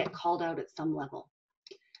probably get called out at some level.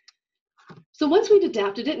 So once we'd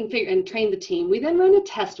adapted it and trained the team, we then ran a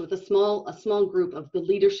test with a small group of the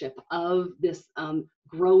leadership of this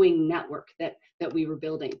growing network that we were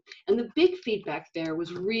building. And the big feedback there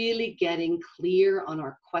was really getting clear on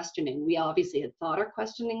our questioning. We obviously had thought our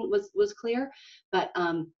questioning was clear, but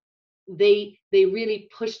they really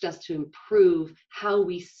pushed us to improve how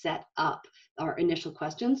we set up our initial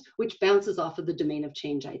questions, which bounces off of the domain of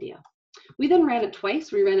change idea. We then ran it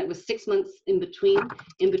twice. We ran it with 6 months in between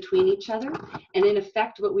each other. And in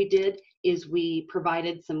effect, what we did is we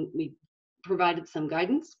provided some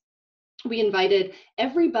guidance. We invited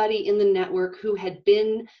everybody in the network who had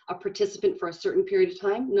been a participant for a certain period of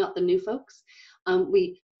time, not the new folks.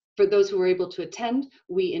 For those who were able to attend,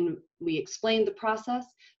 we explained the process.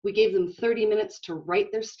 We gave them 30 minutes to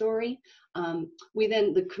write their story.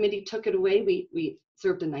 The committee took it away. We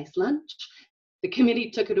served a nice lunch. The committee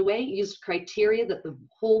took it away, used criteria that the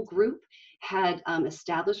whole group had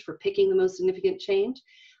established for picking the most significant change.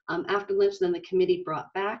 After lunch, then the committee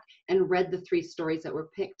brought back and read the 3 stories that were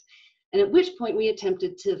picked. and at which point we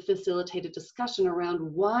attempted to facilitate a discussion around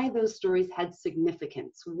why those stories had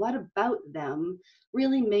significance. What about them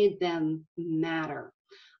really made them matter?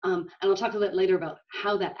 And I'll talk a little later about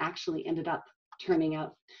how that actually ended up turning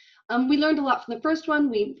out. We learned a lot from the first one.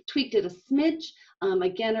 We tweaked it a smidge,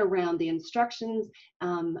 again, around the instructions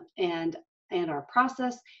and our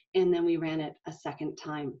process, and then we ran it a second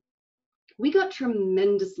time. We got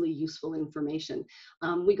tremendously useful information.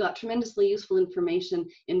 We got tremendously useful information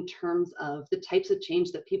in terms of the types of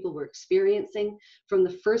change that people were experiencing. From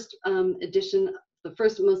the first edition, the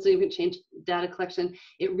first most significant change data collection,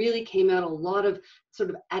 it really came out a lot of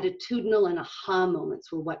sort of attitudinal and aha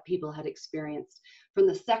moments were what people had experienced. From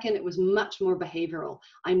the second, it was much more behavioral.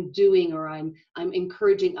 I'm doing, or I'm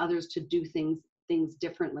encouraging others to do things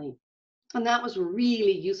differently. And that was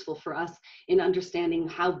really useful for us in understanding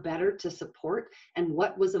how better to support and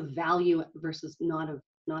what was of value versus not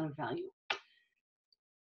of value.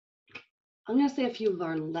 I'm going to say a few of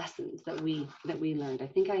our lessons that we learned. I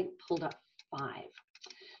think I pulled up 5.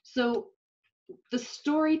 So the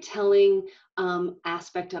storytelling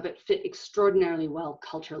aspect of it fit extraordinarily well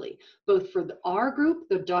culturally, both for our group,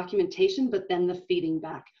 the documentation, but then the feeding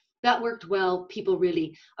back. That worked well. People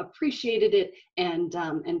really appreciated it and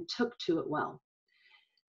took to it well.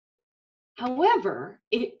 However,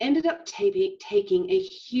 it ended up taking a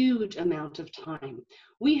huge amount of time.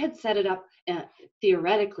 We had set it up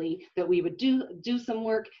theoretically that we would do some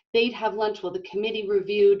work, they'd have lunch while the committee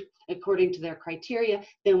reviewed according to their criteria,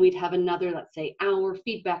 then we'd have another, let's say, hour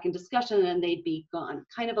feedback and discussion, and they'd be gone.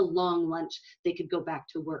 Kind of a long lunch, they could go back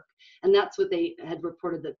to work. And that's what they had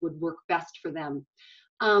reported that would work best for them.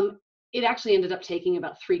 It actually ended up taking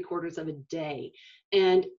about 3/4 of a day.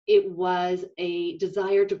 And it was a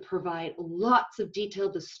desire to provide lots of detail.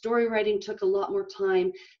 The story writing took a lot more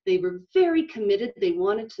time. They were very committed. They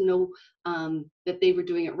wanted to know that they were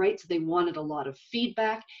doing it right. So they wanted a lot of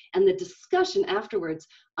feedback. And the discussion afterwards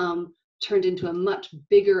turned into a much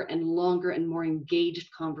bigger and longer and more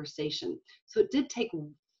engaged conversation. So it did take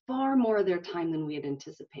far more of their time than we had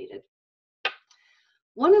anticipated.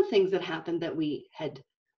 One of the things that happened that we had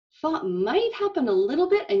thought might happen a little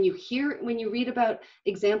bit, and you hear when you read about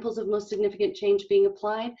examples of most significant change being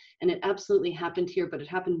applied, and it absolutely happened here, but it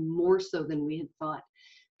happened more so than we had thought.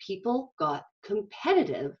 People got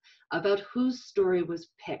competitive about whose story was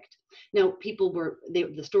picked. Now,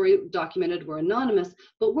 the story documented were anonymous,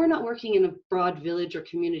 but we're not working in a broad village or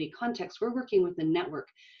community context. We're working with a network.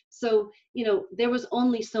 So, there was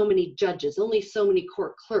only so many judges, only so many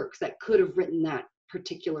court clerks that could have written that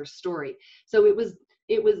particular story. So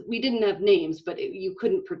we didn't have names, but you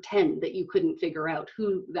couldn't pretend that you couldn't figure out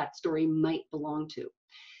who that story might belong to.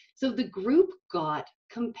 So the group got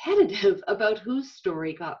competitive about whose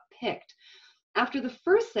story got picked. After the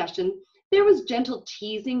first session, there was gentle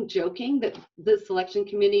teasing, joking that the selection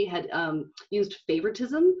committee had used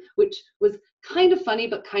favoritism, which was kind of funny,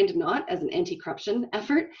 but kind of not, as an anti-corruption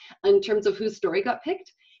effort in terms of whose story got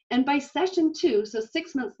picked. And by session 2, so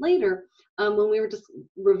 6 months later, when we were just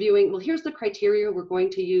reviewing, well, here's the criteria we're going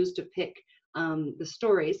to use to pick the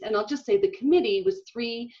stories. And I'll just say the committee was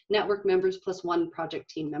 3 network members plus 1 project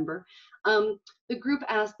team member. The group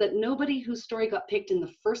asked that nobody whose story got picked in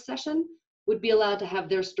the first session would be allowed to have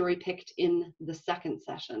their story picked in the second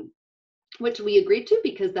session, which we agreed to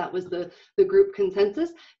because that was the group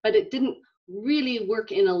consensus, but it didn't really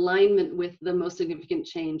work in alignment with the most significant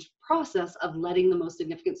change process of letting the most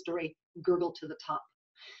significant story gurgle to the top.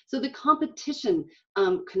 So the competition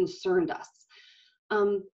concerned us.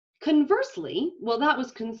 Conversely, while that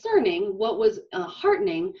was concerning, what was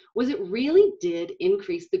heartening was it really did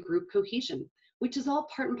increase the group cohesion, which is all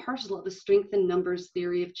part and parcel of the strength in numbers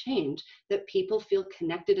theory of change, that people feel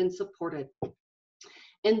connected and supported.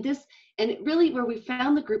 And it really, where we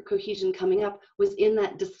found the group cohesion coming up was in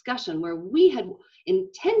that discussion where we had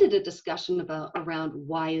intended a discussion around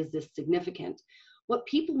why is this significant. What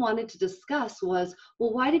people wanted to discuss was,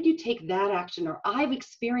 well, why did you take that action? Or I've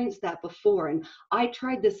experienced that before and I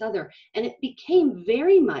tried this other. And it became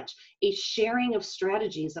very much a sharing of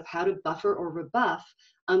strategies of how to buffer or rebuff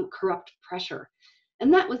corrupt pressure.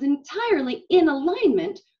 And that was entirely in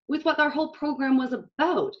alignment with what our whole program was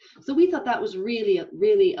about. So we thought that was really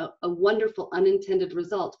a wonderful unintended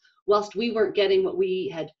result. Whilst we weren't getting what we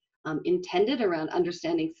had intended around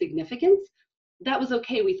understanding significance, that was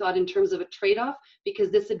okay, we thought, in terms of a trade-off, because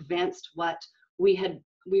this advanced what we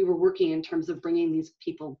were working in terms of bringing these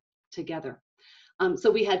people together. So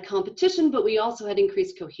we had competition, but we also had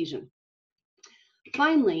increased cohesion.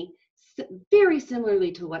 Finally, very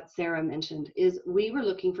similarly to what Sara mentioned, is we were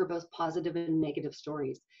looking for both positive and negative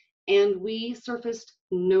stories. And we surfaced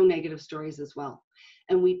no negative stories as well.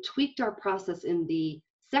 And we tweaked our process in the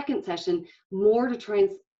second session more to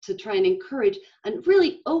try and encourage and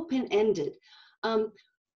really open-ended.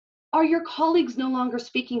 Are your colleagues no longer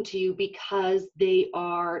speaking to you because they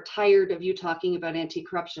are tired of you talking about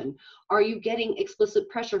anti-corruption? Are you getting explicit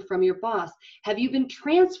pressure from your boss? Have you been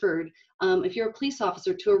transferred, if you're a police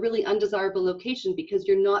officer, to a really undesirable location because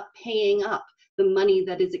you're not paying up the money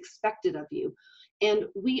that is expected of you? And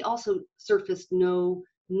we also surfaced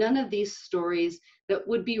none of these stories that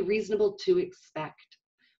would be reasonable to expect.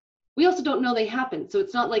 We also don't know they happened, so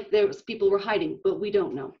it's not like people were hiding, but we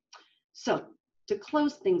don't know. So, to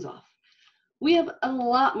close things off, we have a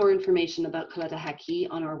lot more information about Koleta Haki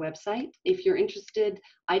on our website. If you're interested,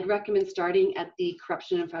 I'd recommend starting at the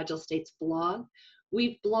Corruption and Fragile States blog.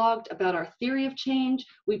 We've blogged about our theory of change.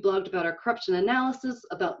 We blogged about our corruption analysis,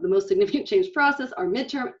 about the most significant change process, our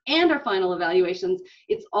midterm, and our final evaluations.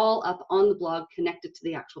 It's all up on the blog, connected to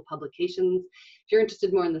the actual publications. If you're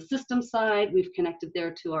interested more in the systems side, we've connected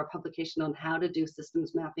there to our publication on how to do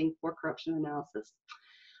systems mapping for corruption analysis.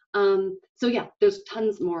 So yeah, there's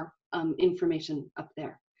tons more information up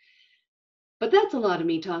there. But that's a lot of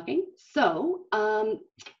me talking. So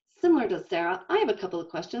similar to Sarah, I have a couple of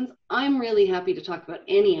questions. I'm really happy to talk about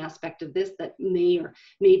any aspect of this that may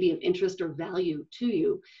be of interest or value to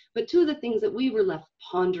you. But two of the things that we were left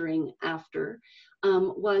pondering after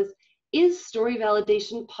was, is story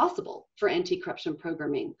validation possible for anti-corruption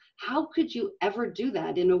programming? How could you ever do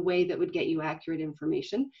that in a way that would get you accurate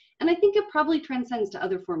information? And I think it probably transcends to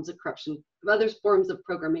other forms of corruption, other forms of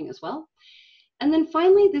programming as well. And then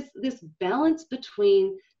finally, this balance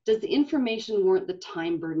between, does the information warrant the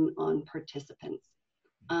time burden on participants,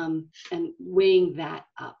 and weighing that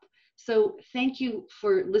up. So thank you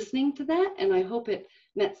for listening to that, and I hope it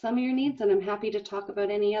met some of your needs, and I'm happy to talk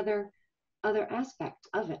about any other aspect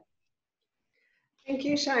of it. Thank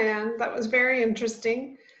you, Cheyanne. That was very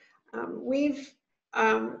interesting.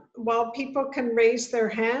 While people can raise their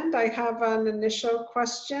hand, I have an initial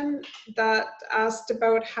question that asked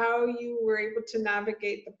about how you were able to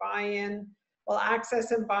navigate the buy-in, well,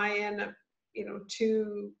 access and buy-in,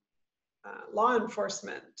 to law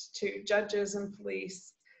enforcement, to judges and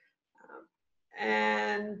police.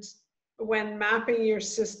 And when mapping your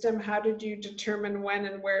system, how did you determine when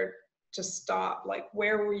and where to stop? Like,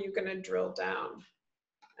 where were you going to drill down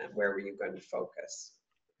and where were you going to focus?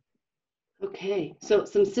 Okay, so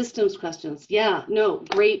some systems questions. Yeah, no,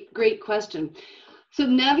 great question. So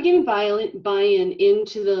navigating buy-in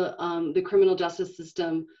into the criminal justice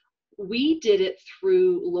system, we did it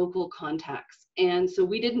through local contacts. And so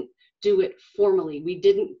we didn't do it formally. We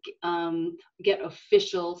didn't get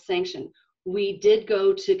official sanction. We did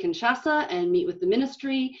go to Kinshasa and meet with the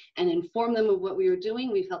ministry and inform them of what we were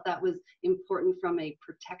doing. We felt that was important from a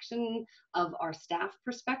protection of our staff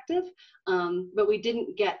perspective, but we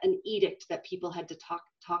didn't get an edict that people had to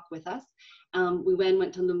talk with us. We then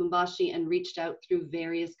went to Lubumbashi and reached out through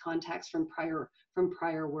various contacts from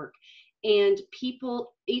prior work. And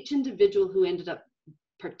each individual who ended up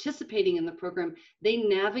participating in the program, they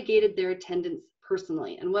navigated their attendance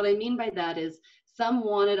personally. And what I mean by that is, some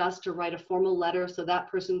wanted us to write a formal letter so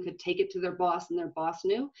that person could take it to their boss and their boss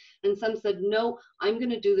knew. And some said, no, I'm going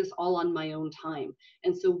to do this all on my own time.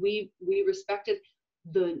 And so we respected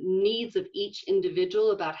the needs of each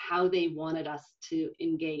individual about how they wanted us to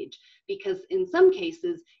engage. Because in some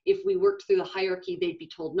cases, if we worked through the hierarchy, they'd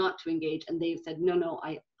be told not to engage. And they've said, no,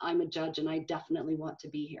 I'm a judge and I definitely want to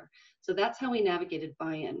be here. So that's how we navigated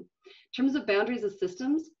buy-in. In terms of boundaries of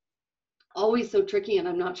systems, always so tricky, and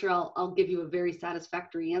I'm not sure I'll give you a very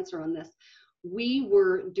satisfactory answer on this. We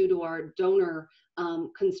were, due to our donor,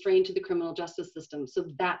 constrained to the criminal justice system. So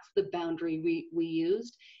that's the boundary we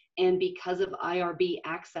used. And because of IRB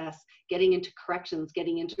access, getting into corrections,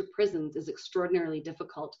 getting into prisons is extraordinarily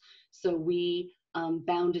difficult. So we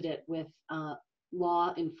bounded it with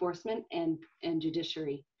law enforcement and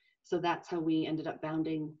judiciary. So that's how we ended up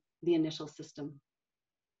bounding the initial system.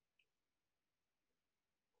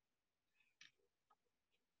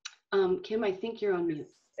 Kim, I think you're on mute.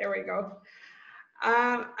 There we go.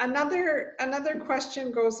 Another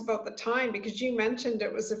question goes about the time, because you mentioned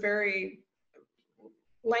it was a very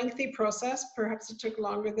lengthy process. Perhaps it took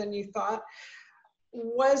longer than you thought.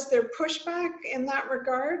 Was there pushback in that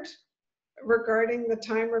regard, regarding the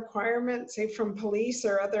time requirement, say from police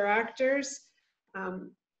or other actors?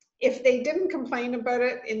 If they didn't complain about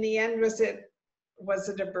it, in the end, was it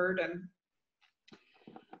a burden?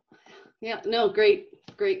 Yeah, no, great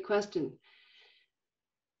question.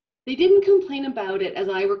 They didn't complain about it, as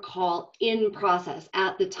I recall, in process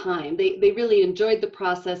at the time. They really enjoyed the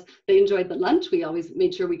process. They enjoyed the lunch. We always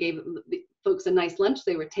made sure we gave folks a nice lunch.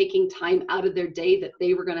 They were taking time out of their day that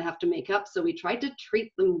they were going to have to make up. So we tried to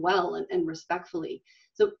treat them well and respectfully.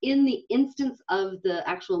 So in the instance of the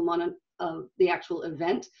actual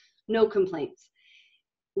event, no complaints.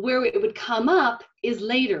 Where it would come up is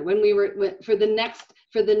later when we were for the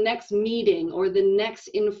next meeting or the next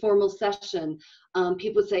informal session.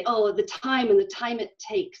 People would say, "Oh, the time it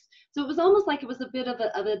takes." So it was almost like it was a bit of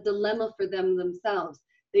a dilemma for them themselves.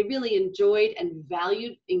 They really enjoyed and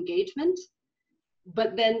valued engagement,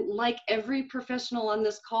 but then, like every professional on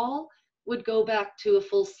this call, would go back to a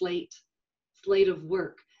full slate of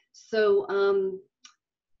work. So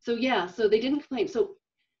yeah, so they didn't complain. So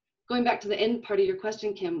going back to the end part of your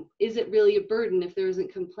question, Kim, is it really a burden if there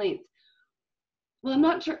isn't complaints? Well, I'm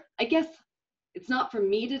not sure. I guess it's not for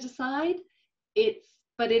me to decide.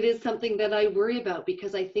 But it is something that I worry about,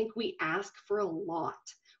 because I think we ask for a lot.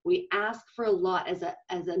 We ask for a lot as a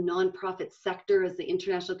nonprofit sector, as the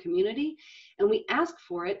international community, and we ask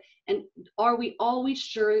for it. And are we always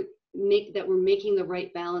sure that we're making the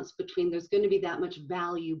right balance between there's going to be that much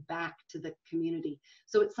value back to the community?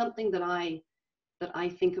 So it's something that I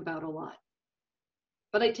think about a lot.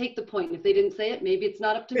 But I take the point. If they didn't say it, maybe it's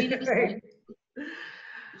not up to me to decide.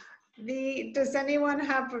 Does anyone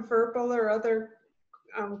have a verbal or other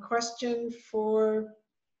question for?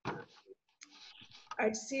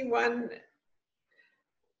 I see one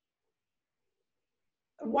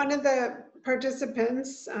of the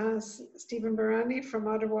participants, Stephen Barani from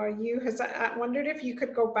Ottawa U, has wondered if you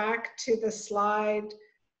could go back to the slide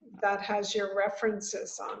that has your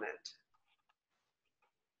references on it.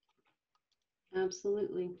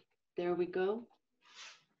 Absolutely. There we go.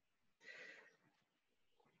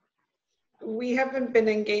 We haven't been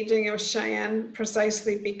engaging with Cheyanne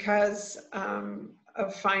precisely because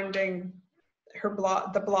of finding her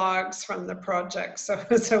the blogs from the project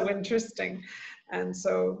so interesting, and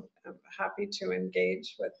so I'm happy to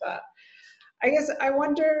engage with that. I guess I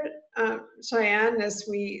wonder, Cheyanne, as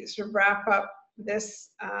we sort of wrap up this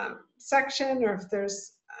section, or if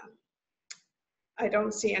there's I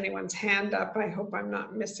don't see anyone's hand up. I hope I'm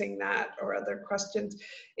not missing that, or other questions.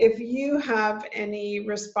 If you have any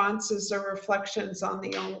responses or reflections on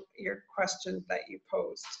your question that you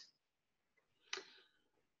posed.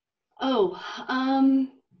 Oh,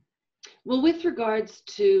 well, with regards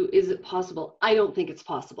to, is it possible? I don't think it's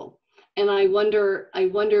possible. And I wonder,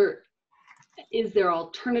 is there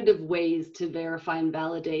alternative ways to verify and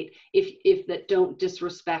validate if that don't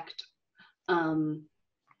disrespect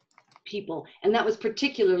people? And that was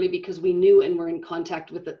particularly because we knew and were in contact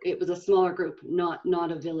with it was a smaller group, not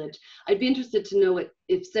a village. I'd be interested to know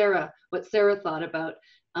what Sara thought about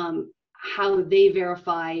how they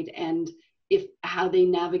verified and how they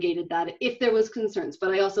navigated that, if there was concerns.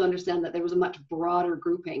 But I also understand that there was a much broader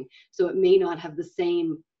grouping, so it may not have the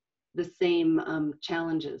same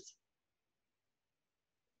challenges.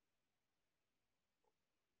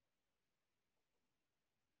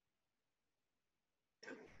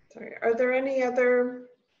 Sorry, are there any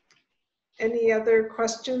other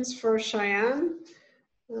questions for Cheyanne?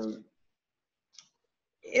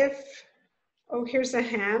 Oh, here's a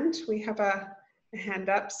hand. We have a hand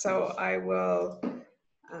up, so I will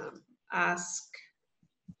ask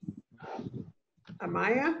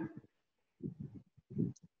Amaya.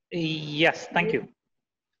 Yes, thank you.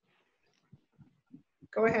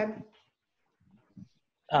 Go ahead.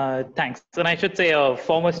 Thanks. And I should say a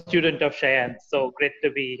former student of Cheyanne, so great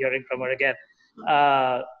to be hearing from her again.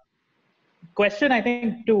 Question, I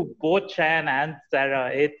think, to both Cheyanne and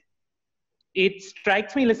Sara. It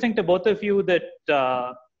strikes me listening to both of you that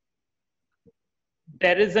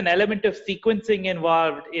there is an element of sequencing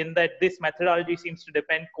involved in that this methodology seems to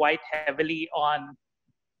depend quite heavily on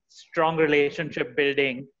strong relationship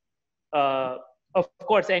building. Of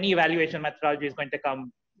course, any evaluation methodology is going to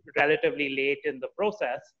come relatively late in the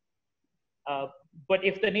process. But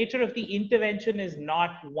if the nature of the intervention is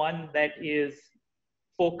not one that is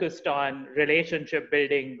focused on relationship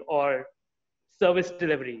building or service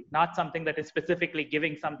delivery, not something that is specifically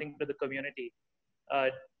giving something to the community,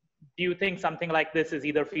 do you think something like this is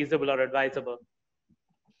either feasible or advisable?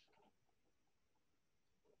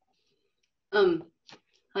 Hi,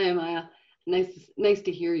 Amaya. Nice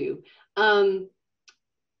to hear you.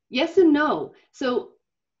 Yes and no. So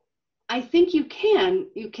I think you can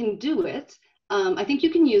do it. I think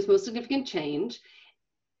you can use most significant change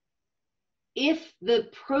if the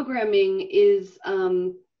programming is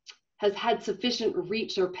has had sufficient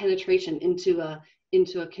reach or penetration into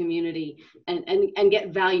into a community and get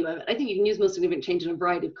value of it. I think you can use most significant change in a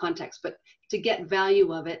variety of contexts, but to get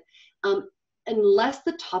value of it, unless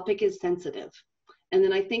the topic is sensitive. And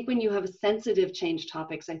then I think when you have sensitive change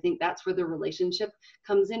topics, I think that's where the relationship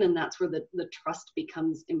comes in, and that's where the trust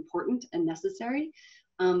becomes important and necessary.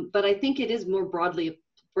 But I think it is more broadly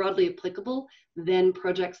applicable than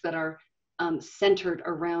projects that are centered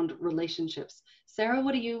around relationships. Sarah,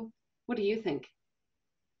 what do you think?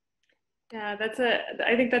 Yeah,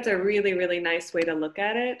 I think that's a really, really nice way to look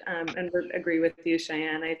at it, and agree with you,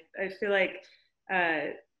 Cheyanne. I feel like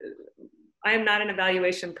I am not an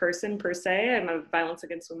evaluation person per se. I'm a violence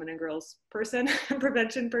against women and girls person,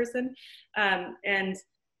 prevention person. And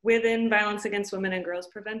within violence against women and girls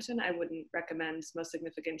prevention, I wouldn't recommend most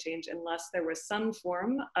significant change unless there was some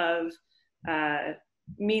form of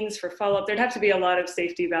means for follow-up. There'd have to be a lot of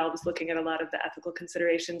safety valves, looking at a lot of the ethical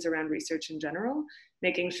considerations around research in general,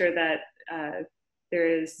 making sure that there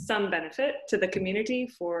is some benefit to the community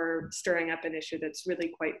for stirring up an issue that's really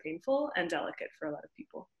quite painful and delicate for a lot of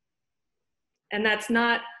people. And that's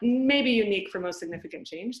not maybe unique for most significant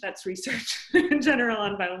change. That's research in general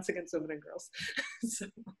on violence against women and girls. So.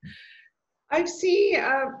 I see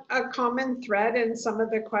a common thread in some of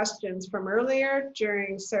the questions from earlier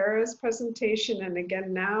during Sarah's presentation, and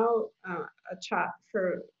again now a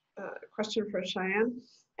question for Cheyanne.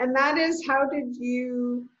 And that is, how did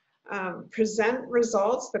you present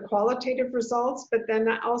results, the qualitative results, but then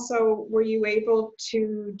also were you able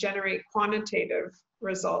to generate quantitative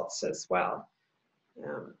results as well?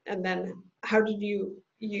 And then how did you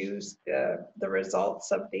use the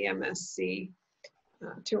results of the MSC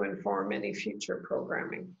to inform any future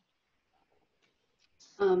programming?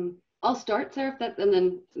 I'll start, Sarah,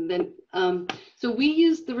 and then so we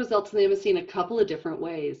used the results of the MSC in a couple of different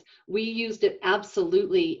ways. We used it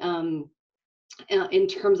absolutely in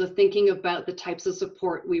terms of thinking about the types of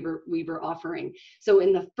support we were offering. So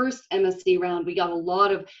in the first MSC round, we got a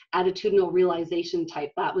lot of attitudinal realization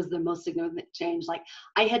type. That was the most significant change. Like,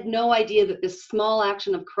 I had no idea that this small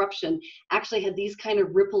action of corruption actually had these kind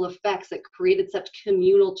of ripple effects that created such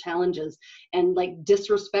communal challenges and like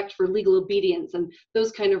disrespect for legal obedience and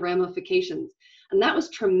those kind of ramifications. And that was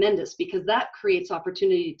tremendous because that creates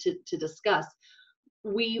opportunity to discuss.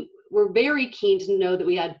 We were very keen to know that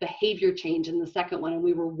we had behavior change in the second one, and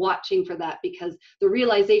we were watching for that because the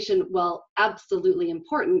realization, well, absolutely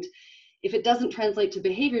important. If it doesn't translate to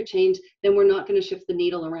behavior change, then we're not going to shift the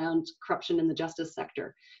needle around corruption in the justice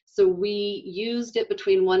sector. So we used it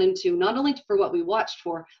between 1 and 2, not only for what we watched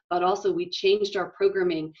for, but also we changed our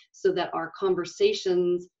programming so that our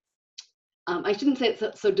conversations, I shouldn't say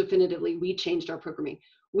it so definitively, we changed our programming.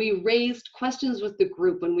 We raised questions with the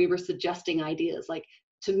group when we were suggesting ideas, like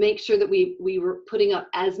to make sure that we were putting up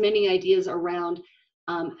as many ideas around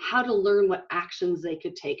how to learn what actions they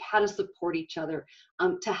could take, how to support each other,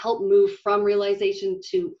 to help move from realization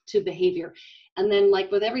to behavior. And then,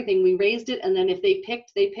 like with everything, we raised it, and then if they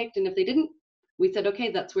picked, and if they didn't, we said,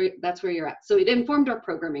 okay, that's where you're at. So it informed our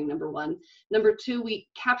programming, number 1. Number 2, we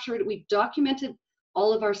documented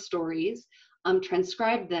all of our stories,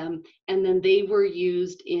 transcribed them, and then they were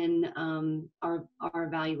used in our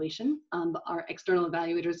evaluation. Our external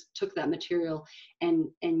evaluators took that material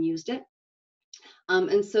and used it.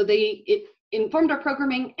 And so it informed our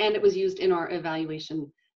programming, and it was used in our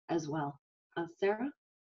evaluation as well. Sarah?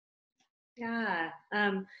 Yeah.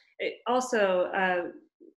 Also,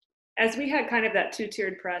 as we had kind of that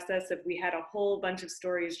 2-tiered process of we had a whole bunch of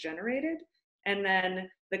stories generated, and then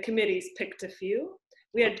the committees picked a few.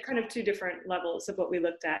 We had kind of 2 different levels of what we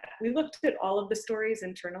looked at. We looked at all of the stories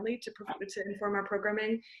internally to inform our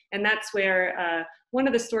programming. And that's where one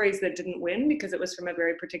of the stories that didn't win, because it was from a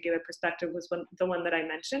very particular perspective, was the one that I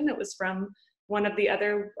mentioned. It was from one of the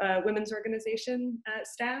other women's organization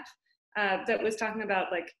staff that was talking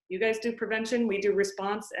about, like, you guys do prevention, we do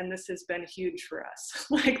response, and this has been huge for us.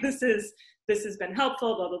 Like, this has been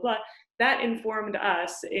helpful, blah, blah, blah. That informed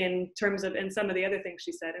us in terms of, and some of the other things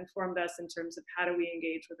she said informed us in terms of how do we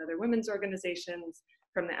engage with other women's organizations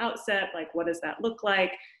from the outset, like what does that look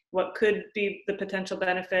like? What could be the potential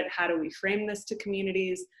benefit? How do we frame this to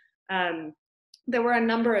communities? There were a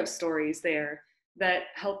number of stories there that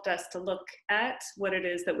helped us to look at what it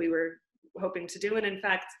is that we were hoping to do. And in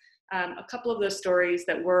fact, a couple of those stories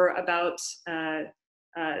that were about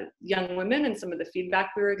young women and some of the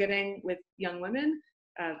feedback we were getting with young women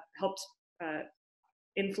helped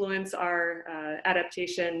influence our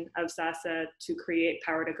adaptation of SASA to create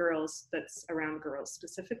Power to Girls that's around girls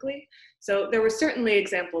specifically. So there were certainly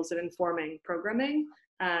examples of informing programming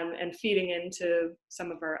and feeding into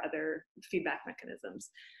some of our other feedback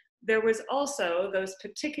mechanisms. there was also those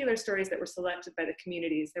particular stories that were selected by the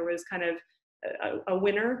communities. There was kind of a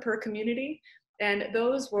winner per community. And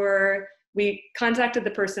those were, we contacted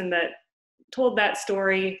the person that told that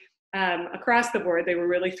story across the board. They were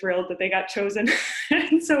really thrilled that they got chosen.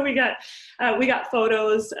 And so we got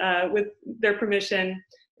photos with their permission,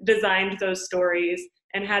 designed those stories,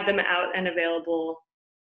 and had them out and available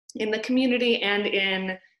in the community,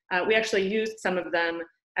 and we actually used some of them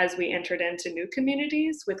as we entered into new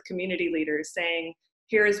communities with community leaders, saying,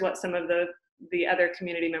 here's what some of the other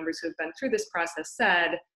community members who have been through this process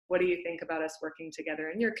said. What do you think about us working together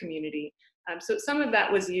in your community? So some of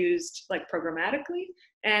that was used like programmatically,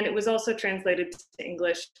 and it was also translated to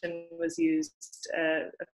English and was used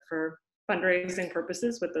for fundraising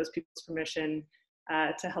purposes with those people's permission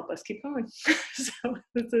to help us keep going. So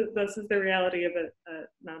this is the reality of a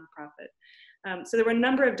nonprofit. So there were a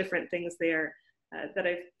number of different things there that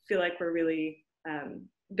I feel like were really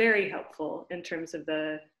very helpful in terms of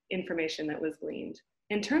the information that was gleaned.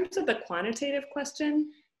 In terms of the quantitative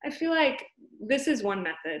question, I feel like this is one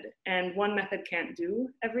method, and one method can't do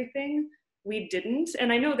everything. We didn't,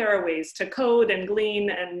 and I know there are ways to code and glean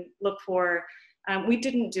and look for. We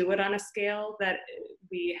didn't do it on a scale that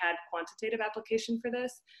we had quantitative application for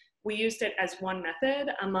this. We used it as one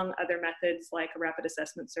method among other methods, like a rapid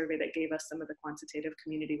assessment survey that gave us some of the quantitative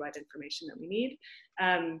community-wide information that we need.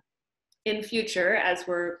 In future, as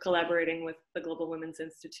we're collaborating with the Global Women's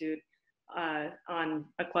Institute on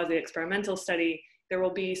a quasi-experimental study, there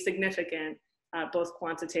will be significant both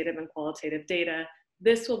quantitative and qualitative data.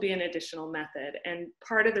 This will be an additional method. And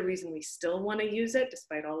part of the reason we still want to use it,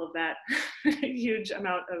 despite all of that huge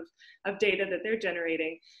amount of data that they're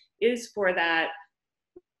generating, is for that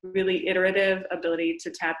really iterative ability to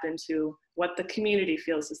tap into what the community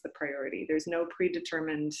feels is the priority. There's no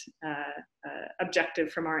predetermined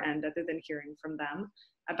objective from our end other than hearing from them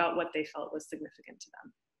about what they felt was significant to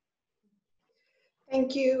them.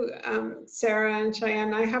 Thank you, Sara and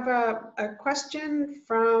Cheyanne. I have a question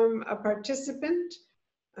from a participant.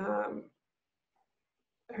 Her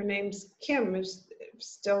name's Kim, is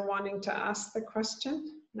still wanting to ask the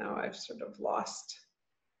question. Now I've sort of lost.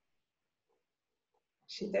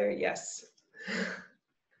 Is she there? Yes.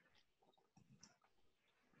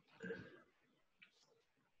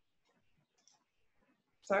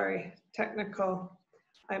 Sorry, technical.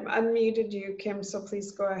 I'm unmuted you, Kim, so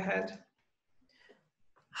please go ahead.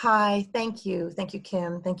 Hi, thank you. Thank you,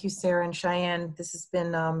 Kim. Thank you, Sara and Cheyanne. This has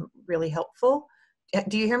been really helpful.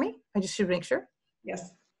 Do you hear me? I just should make sure.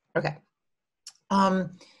 Yes. Okay.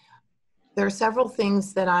 There are several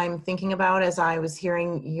things that I'm thinking about as I was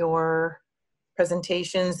hearing your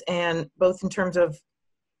presentations, and both in terms of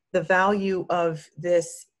the value of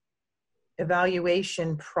this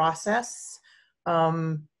evaluation process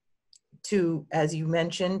to, as you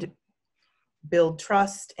mentioned, build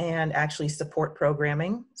trust and actually support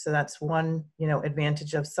programming. So that's one,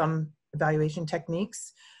 advantage of some evaluation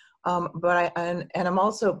techniques. But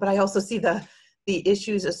I also see the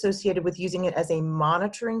issues associated with using it as a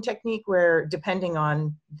monitoring technique, where depending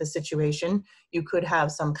on the situation, you could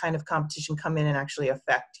have some kind of competition come in and actually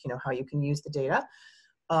affect, how you can use the data.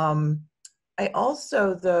 I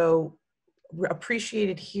also, though,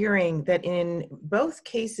 appreciated hearing that in both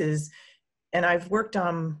cases, and I've worked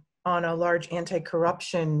on a large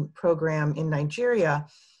anti-corruption program in Nigeria,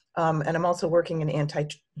 and I'm also working in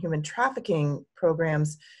anti-human trafficking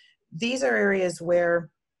programs. These are areas where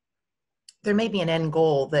there may be an end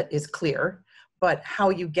goal that is clear, but how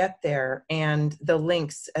you get there and the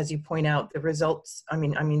links, as you point out, the results, I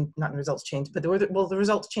mean, not the results chains, but the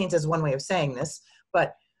results chains is one way of saying this,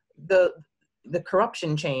 but the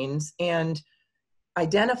corruption chains, and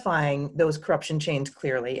identifying those corruption chains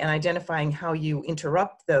clearly and identifying how you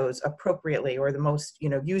interrupt those appropriately, or the most,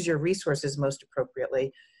 use your resources most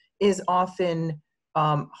appropriately, is often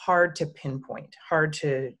hard to pinpoint, hard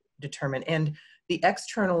to determine. And the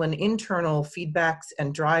external and internal feedbacks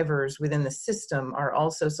and drivers within the system are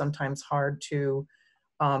also sometimes hard to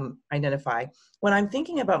identify. When I'm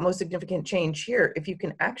thinking about most significant change here, if you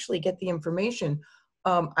can actually get the information,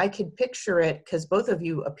 I could picture it, because both of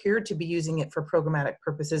you appeared to be using it for programmatic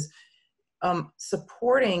purposes,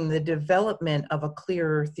 supporting the development of a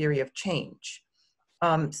clearer theory of change.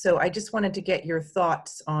 So I just wanted to get your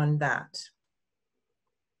thoughts on that.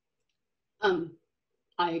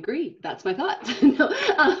 I agree. That's my thought.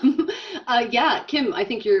 Yeah, Kim, I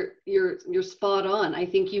think you're spot on. I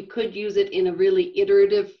think you could use it in a really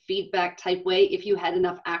iterative feedback type way if you had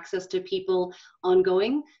enough access to people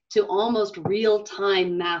ongoing to almost real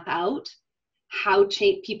time map out how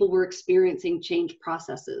people were experiencing change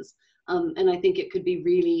processes. And I think it could be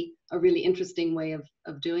really a really interesting way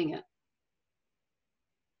of doing it.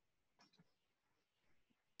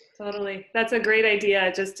 Totally. That's a great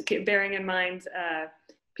idea. Just to keep bearing in mind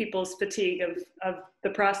people's fatigue of the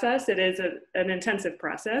process. It is an intensive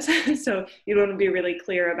process. So you want to be really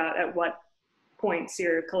clear about at what points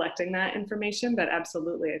you're collecting that information, but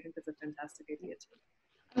absolutely, I think it's a fantastic idea too.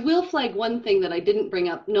 I will flag one thing that I didn't bring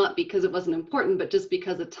up, not because it wasn't important, but just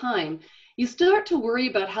because of time. You start to worry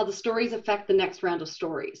about how the stories affect the next round of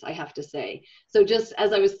stories, I have to say. So just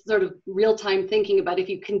as I was sort of real-time thinking about if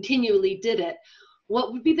you continually did it,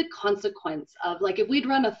 what would be the consequence of, like, if we'd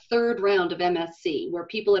run a third round of MSC where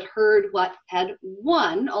people had heard what had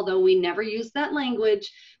won, although we never used that language,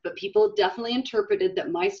 but people definitely interpreted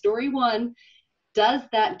that my story won.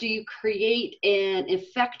 Do you create an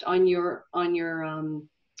effect on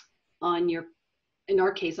in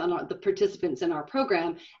our case, on the participants in our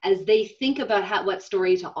program, as they think about what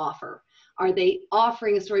story to offer? Are they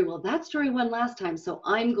offering a story? Well, that story won last time, so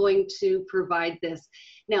I'm going to provide this.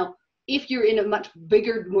 Now, if you're in a much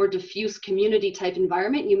bigger, more diffuse community type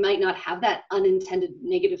environment, you might not have that unintended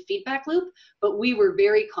negative feedback loop, but we were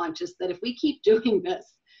very conscious that if we keep doing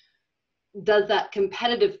this, does that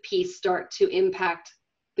competitive piece start to impact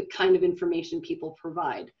the kind of information people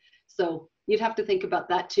provide? So you'd have to think about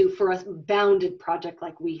that too for a bounded project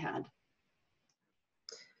like we had.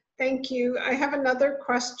 Thank you. I have another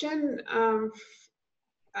question.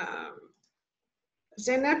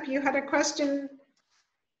 Zainab, you had a question?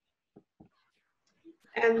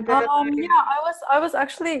 And then yeah, I was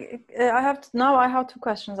actually, I have two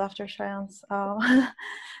questions after Cheyanne's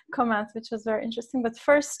comments, which was very interesting. But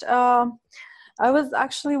first, I was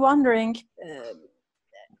actually wondering,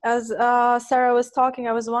 as Sarah was talking,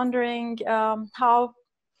 I was wondering how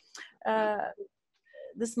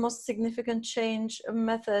this most significant change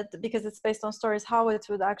method, because it's based on stories, how it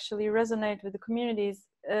would actually resonate with the communities,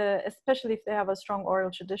 especially if they have a strong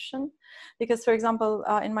oral tradition. Because, for example,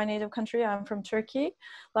 in my native country, I'm from Turkey,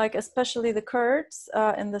 like especially the Kurds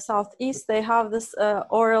in the southeast, they have this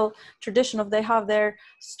oral tradition of, they have their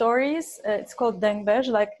stories. It's called dengbej,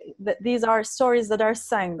 like these are stories that are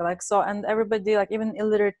sang, like so, and everybody, like even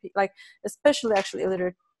illiterate, like especially actually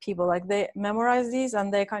illiterate people, like they memorize these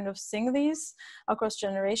and they kind of sing these across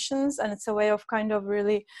generations, and it's a way of kind of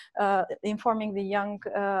really informing the young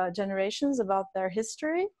generations about their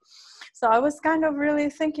history. So I was kind of really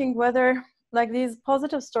thinking whether like these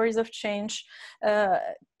positive stories of change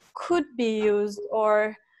could be used,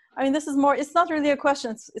 or I mean, this is more, it's not really a question,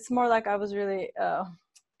 it's more like I was really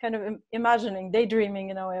kind of imagining, daydreaming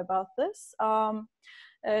in a way about this.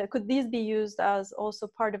 Could these be used as also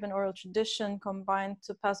part of an oral tradition combined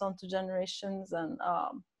to pass on to generations and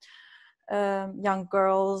young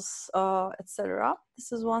girls, etc.?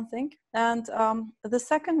 This is one thing. And the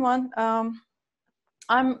second one,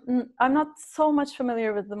 I'm not so much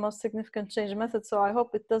familiar with the most significant change method, so I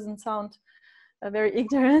hope it doesn't sound very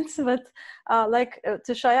ignorant, but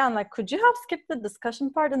to Cheyanne, like, could you have skipped the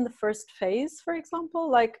discussion part in the first phase, for example?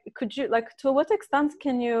 Like, could you, like, to what extent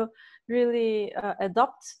can you really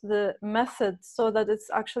adopt the method so that it's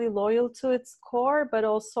actually loyal to its core, but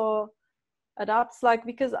also adapts, like,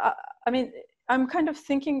 because I mean, I'm kind of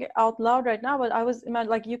thinking out loud right now, but I was imagining,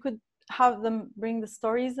 like, you could have them bring the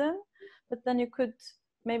stories in, but then you could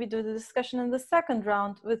maybe do the discussion in the second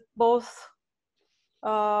round with both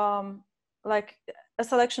like a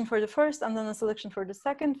selection for the first and then a selection for the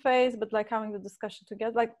second phase, but like having the discussion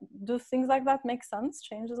together. Like, do things like that make sense?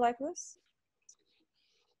 Changes like this?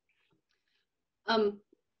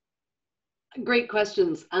 Great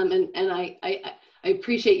questions. And I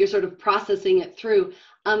appreciate your sort of processing it through.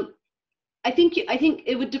 I think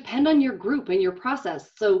it would depend on your group and your process.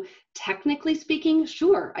 So technically speaking,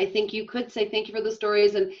 sure, I think you could say thank you for the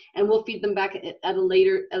stories and we'll feed them back at a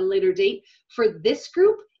later date. For this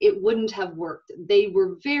group, it wouldn't have worked. They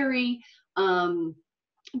were very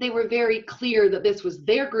clear that this was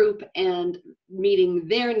their group and meeting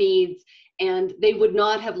their needs, and they would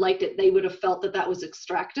not have liked it. They would have felt that that was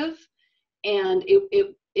extractive, and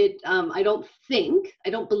I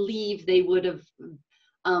don't believe they would have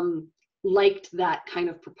liked that kind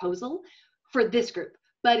of proposal for this group.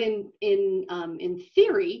 But in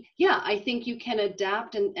theory, yeah, I think you can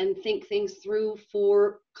adapt and think things through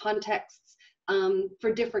for contexts,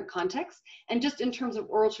 for different contexts. And just in terms of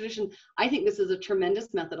oral tradition, I think this is a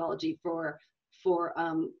tremendous methodology for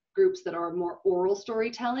groups that are more oral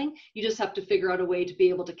storytelling. You just have to figure out a way to be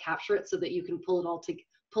able to capture it so that you can pull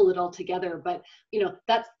it all together. But you know,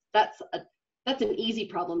 that's an easy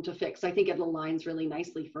problem to fix. I think it aligns really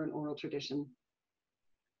nicely for an oral tradition.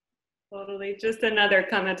 Totally. Just another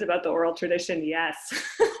comment about the oral tradition. Yes,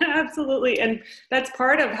 absolutely. And that's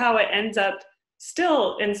part of how it ends up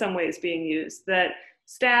still in some ways being used, that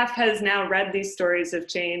staff has now read these stories of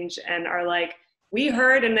change and are like, we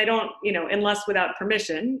heard, and they don't, unless without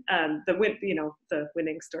permission, the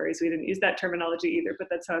winning stories, we didn't use that terminology either, but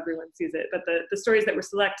that's how everyone sees it. But the stories that were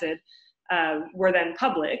selected were then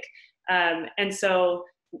public. And so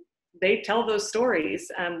they tell those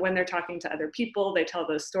stories when they're talking to other people. They tell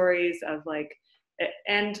those stories of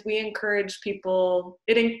and we encourage people.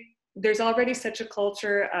 There's already such a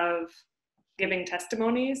culture of giving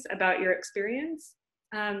testimonies about your experience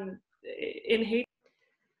in Haiti.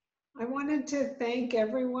 I wanted to thank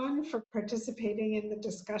everyone for participating in the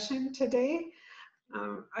discussion today.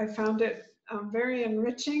 I found it very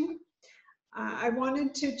enriching. I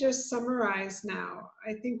wanted to just summarize now.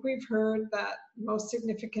 I think we've heard that most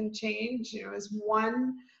significant change, is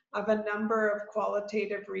one of a number of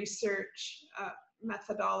qualitative research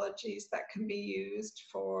methodologies that can be used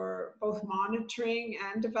for both monitoring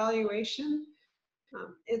and evaluation.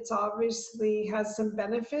 It's obviously has some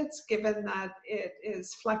benefits given that it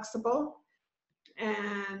is flexible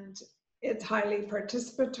and it's highly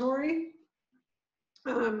participatory.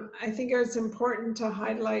 I think it's important to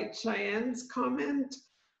highlight Cheyanne's comment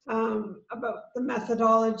about the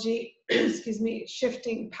methodology,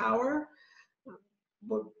 shifting power.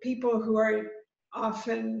 People who are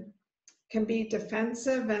often can be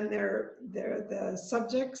defensive and they're the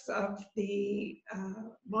subjects of the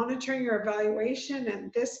monitoring or evaluation,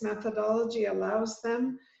 and this methodology allows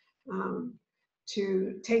them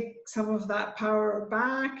to take some of that power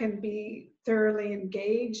back and be thoroughly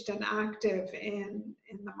engaged and active in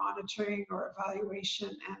the monitoring or evaluation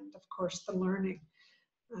and of course the learning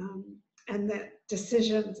and the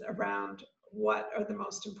decisions around what are the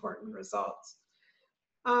most important results.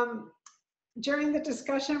 During the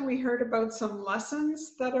discussion, we heard about some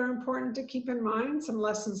lessons that are important to keep in mind, some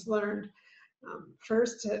lessons learned.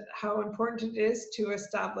 First, how important it is to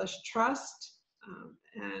establish trust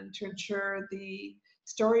and to ensure the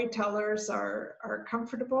storytellers are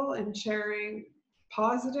comfortable in sharing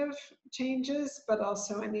positive changes, but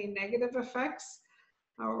also any negative effects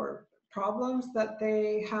or problems that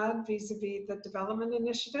they had vis-a-vis the development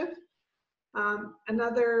initiative.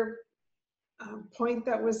 Another point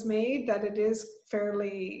that was made, that it is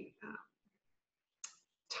fairly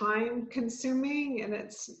time consuming and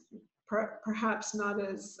it's perhaps not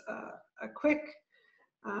as a quick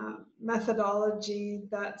methodology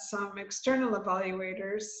that some external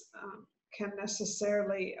evaluators can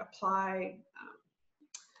necessarily apply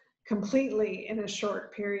completely in a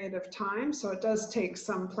short period of time. So it does take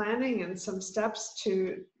some planning and some steps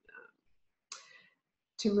to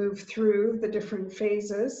move through the different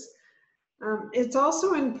phases. It's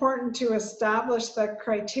also important to establish the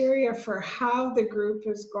criteria for how the group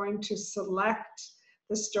is going to select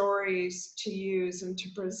the stories to use and to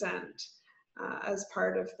present as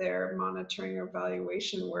part of their monitoring or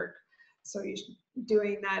evaluation work. So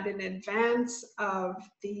doing that in advance of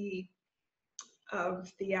the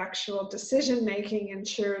actual decision making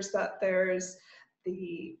ensures that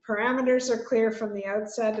the parameters are clear from the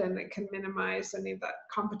outset and it can minimize any of that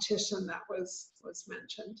competition that was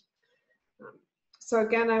mentioned. So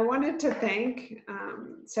again, I wanted to thank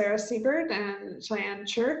Sara Siebert and Cheyanne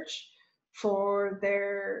Church for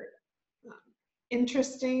their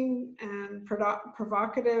interesting and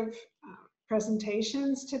provocative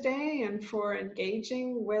presentations today and for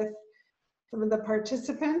engaging with some of the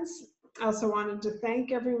participants. I also wanted to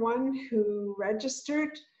thank everyone who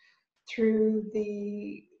registered through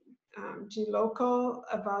the GLocal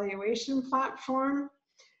evaluation platform.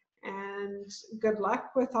 And good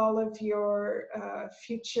luck with all of your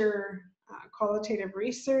future qualitative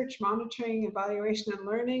research, monitoring, evaluation, and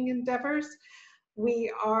learning endeavors.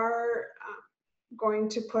 We are going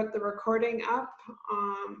to put the recording up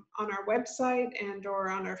on our website and or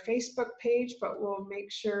on our Facebook page, but we'll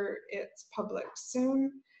make sure it's public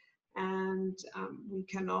soon. And we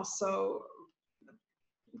can also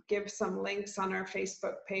give some links on our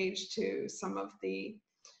Facebook page to some of the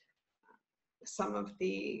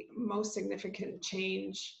most significant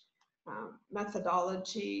change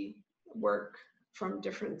methodology work from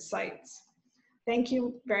different sites. Thank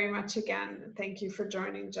you very much again. Thank you for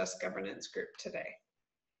joining Just Governance Group today.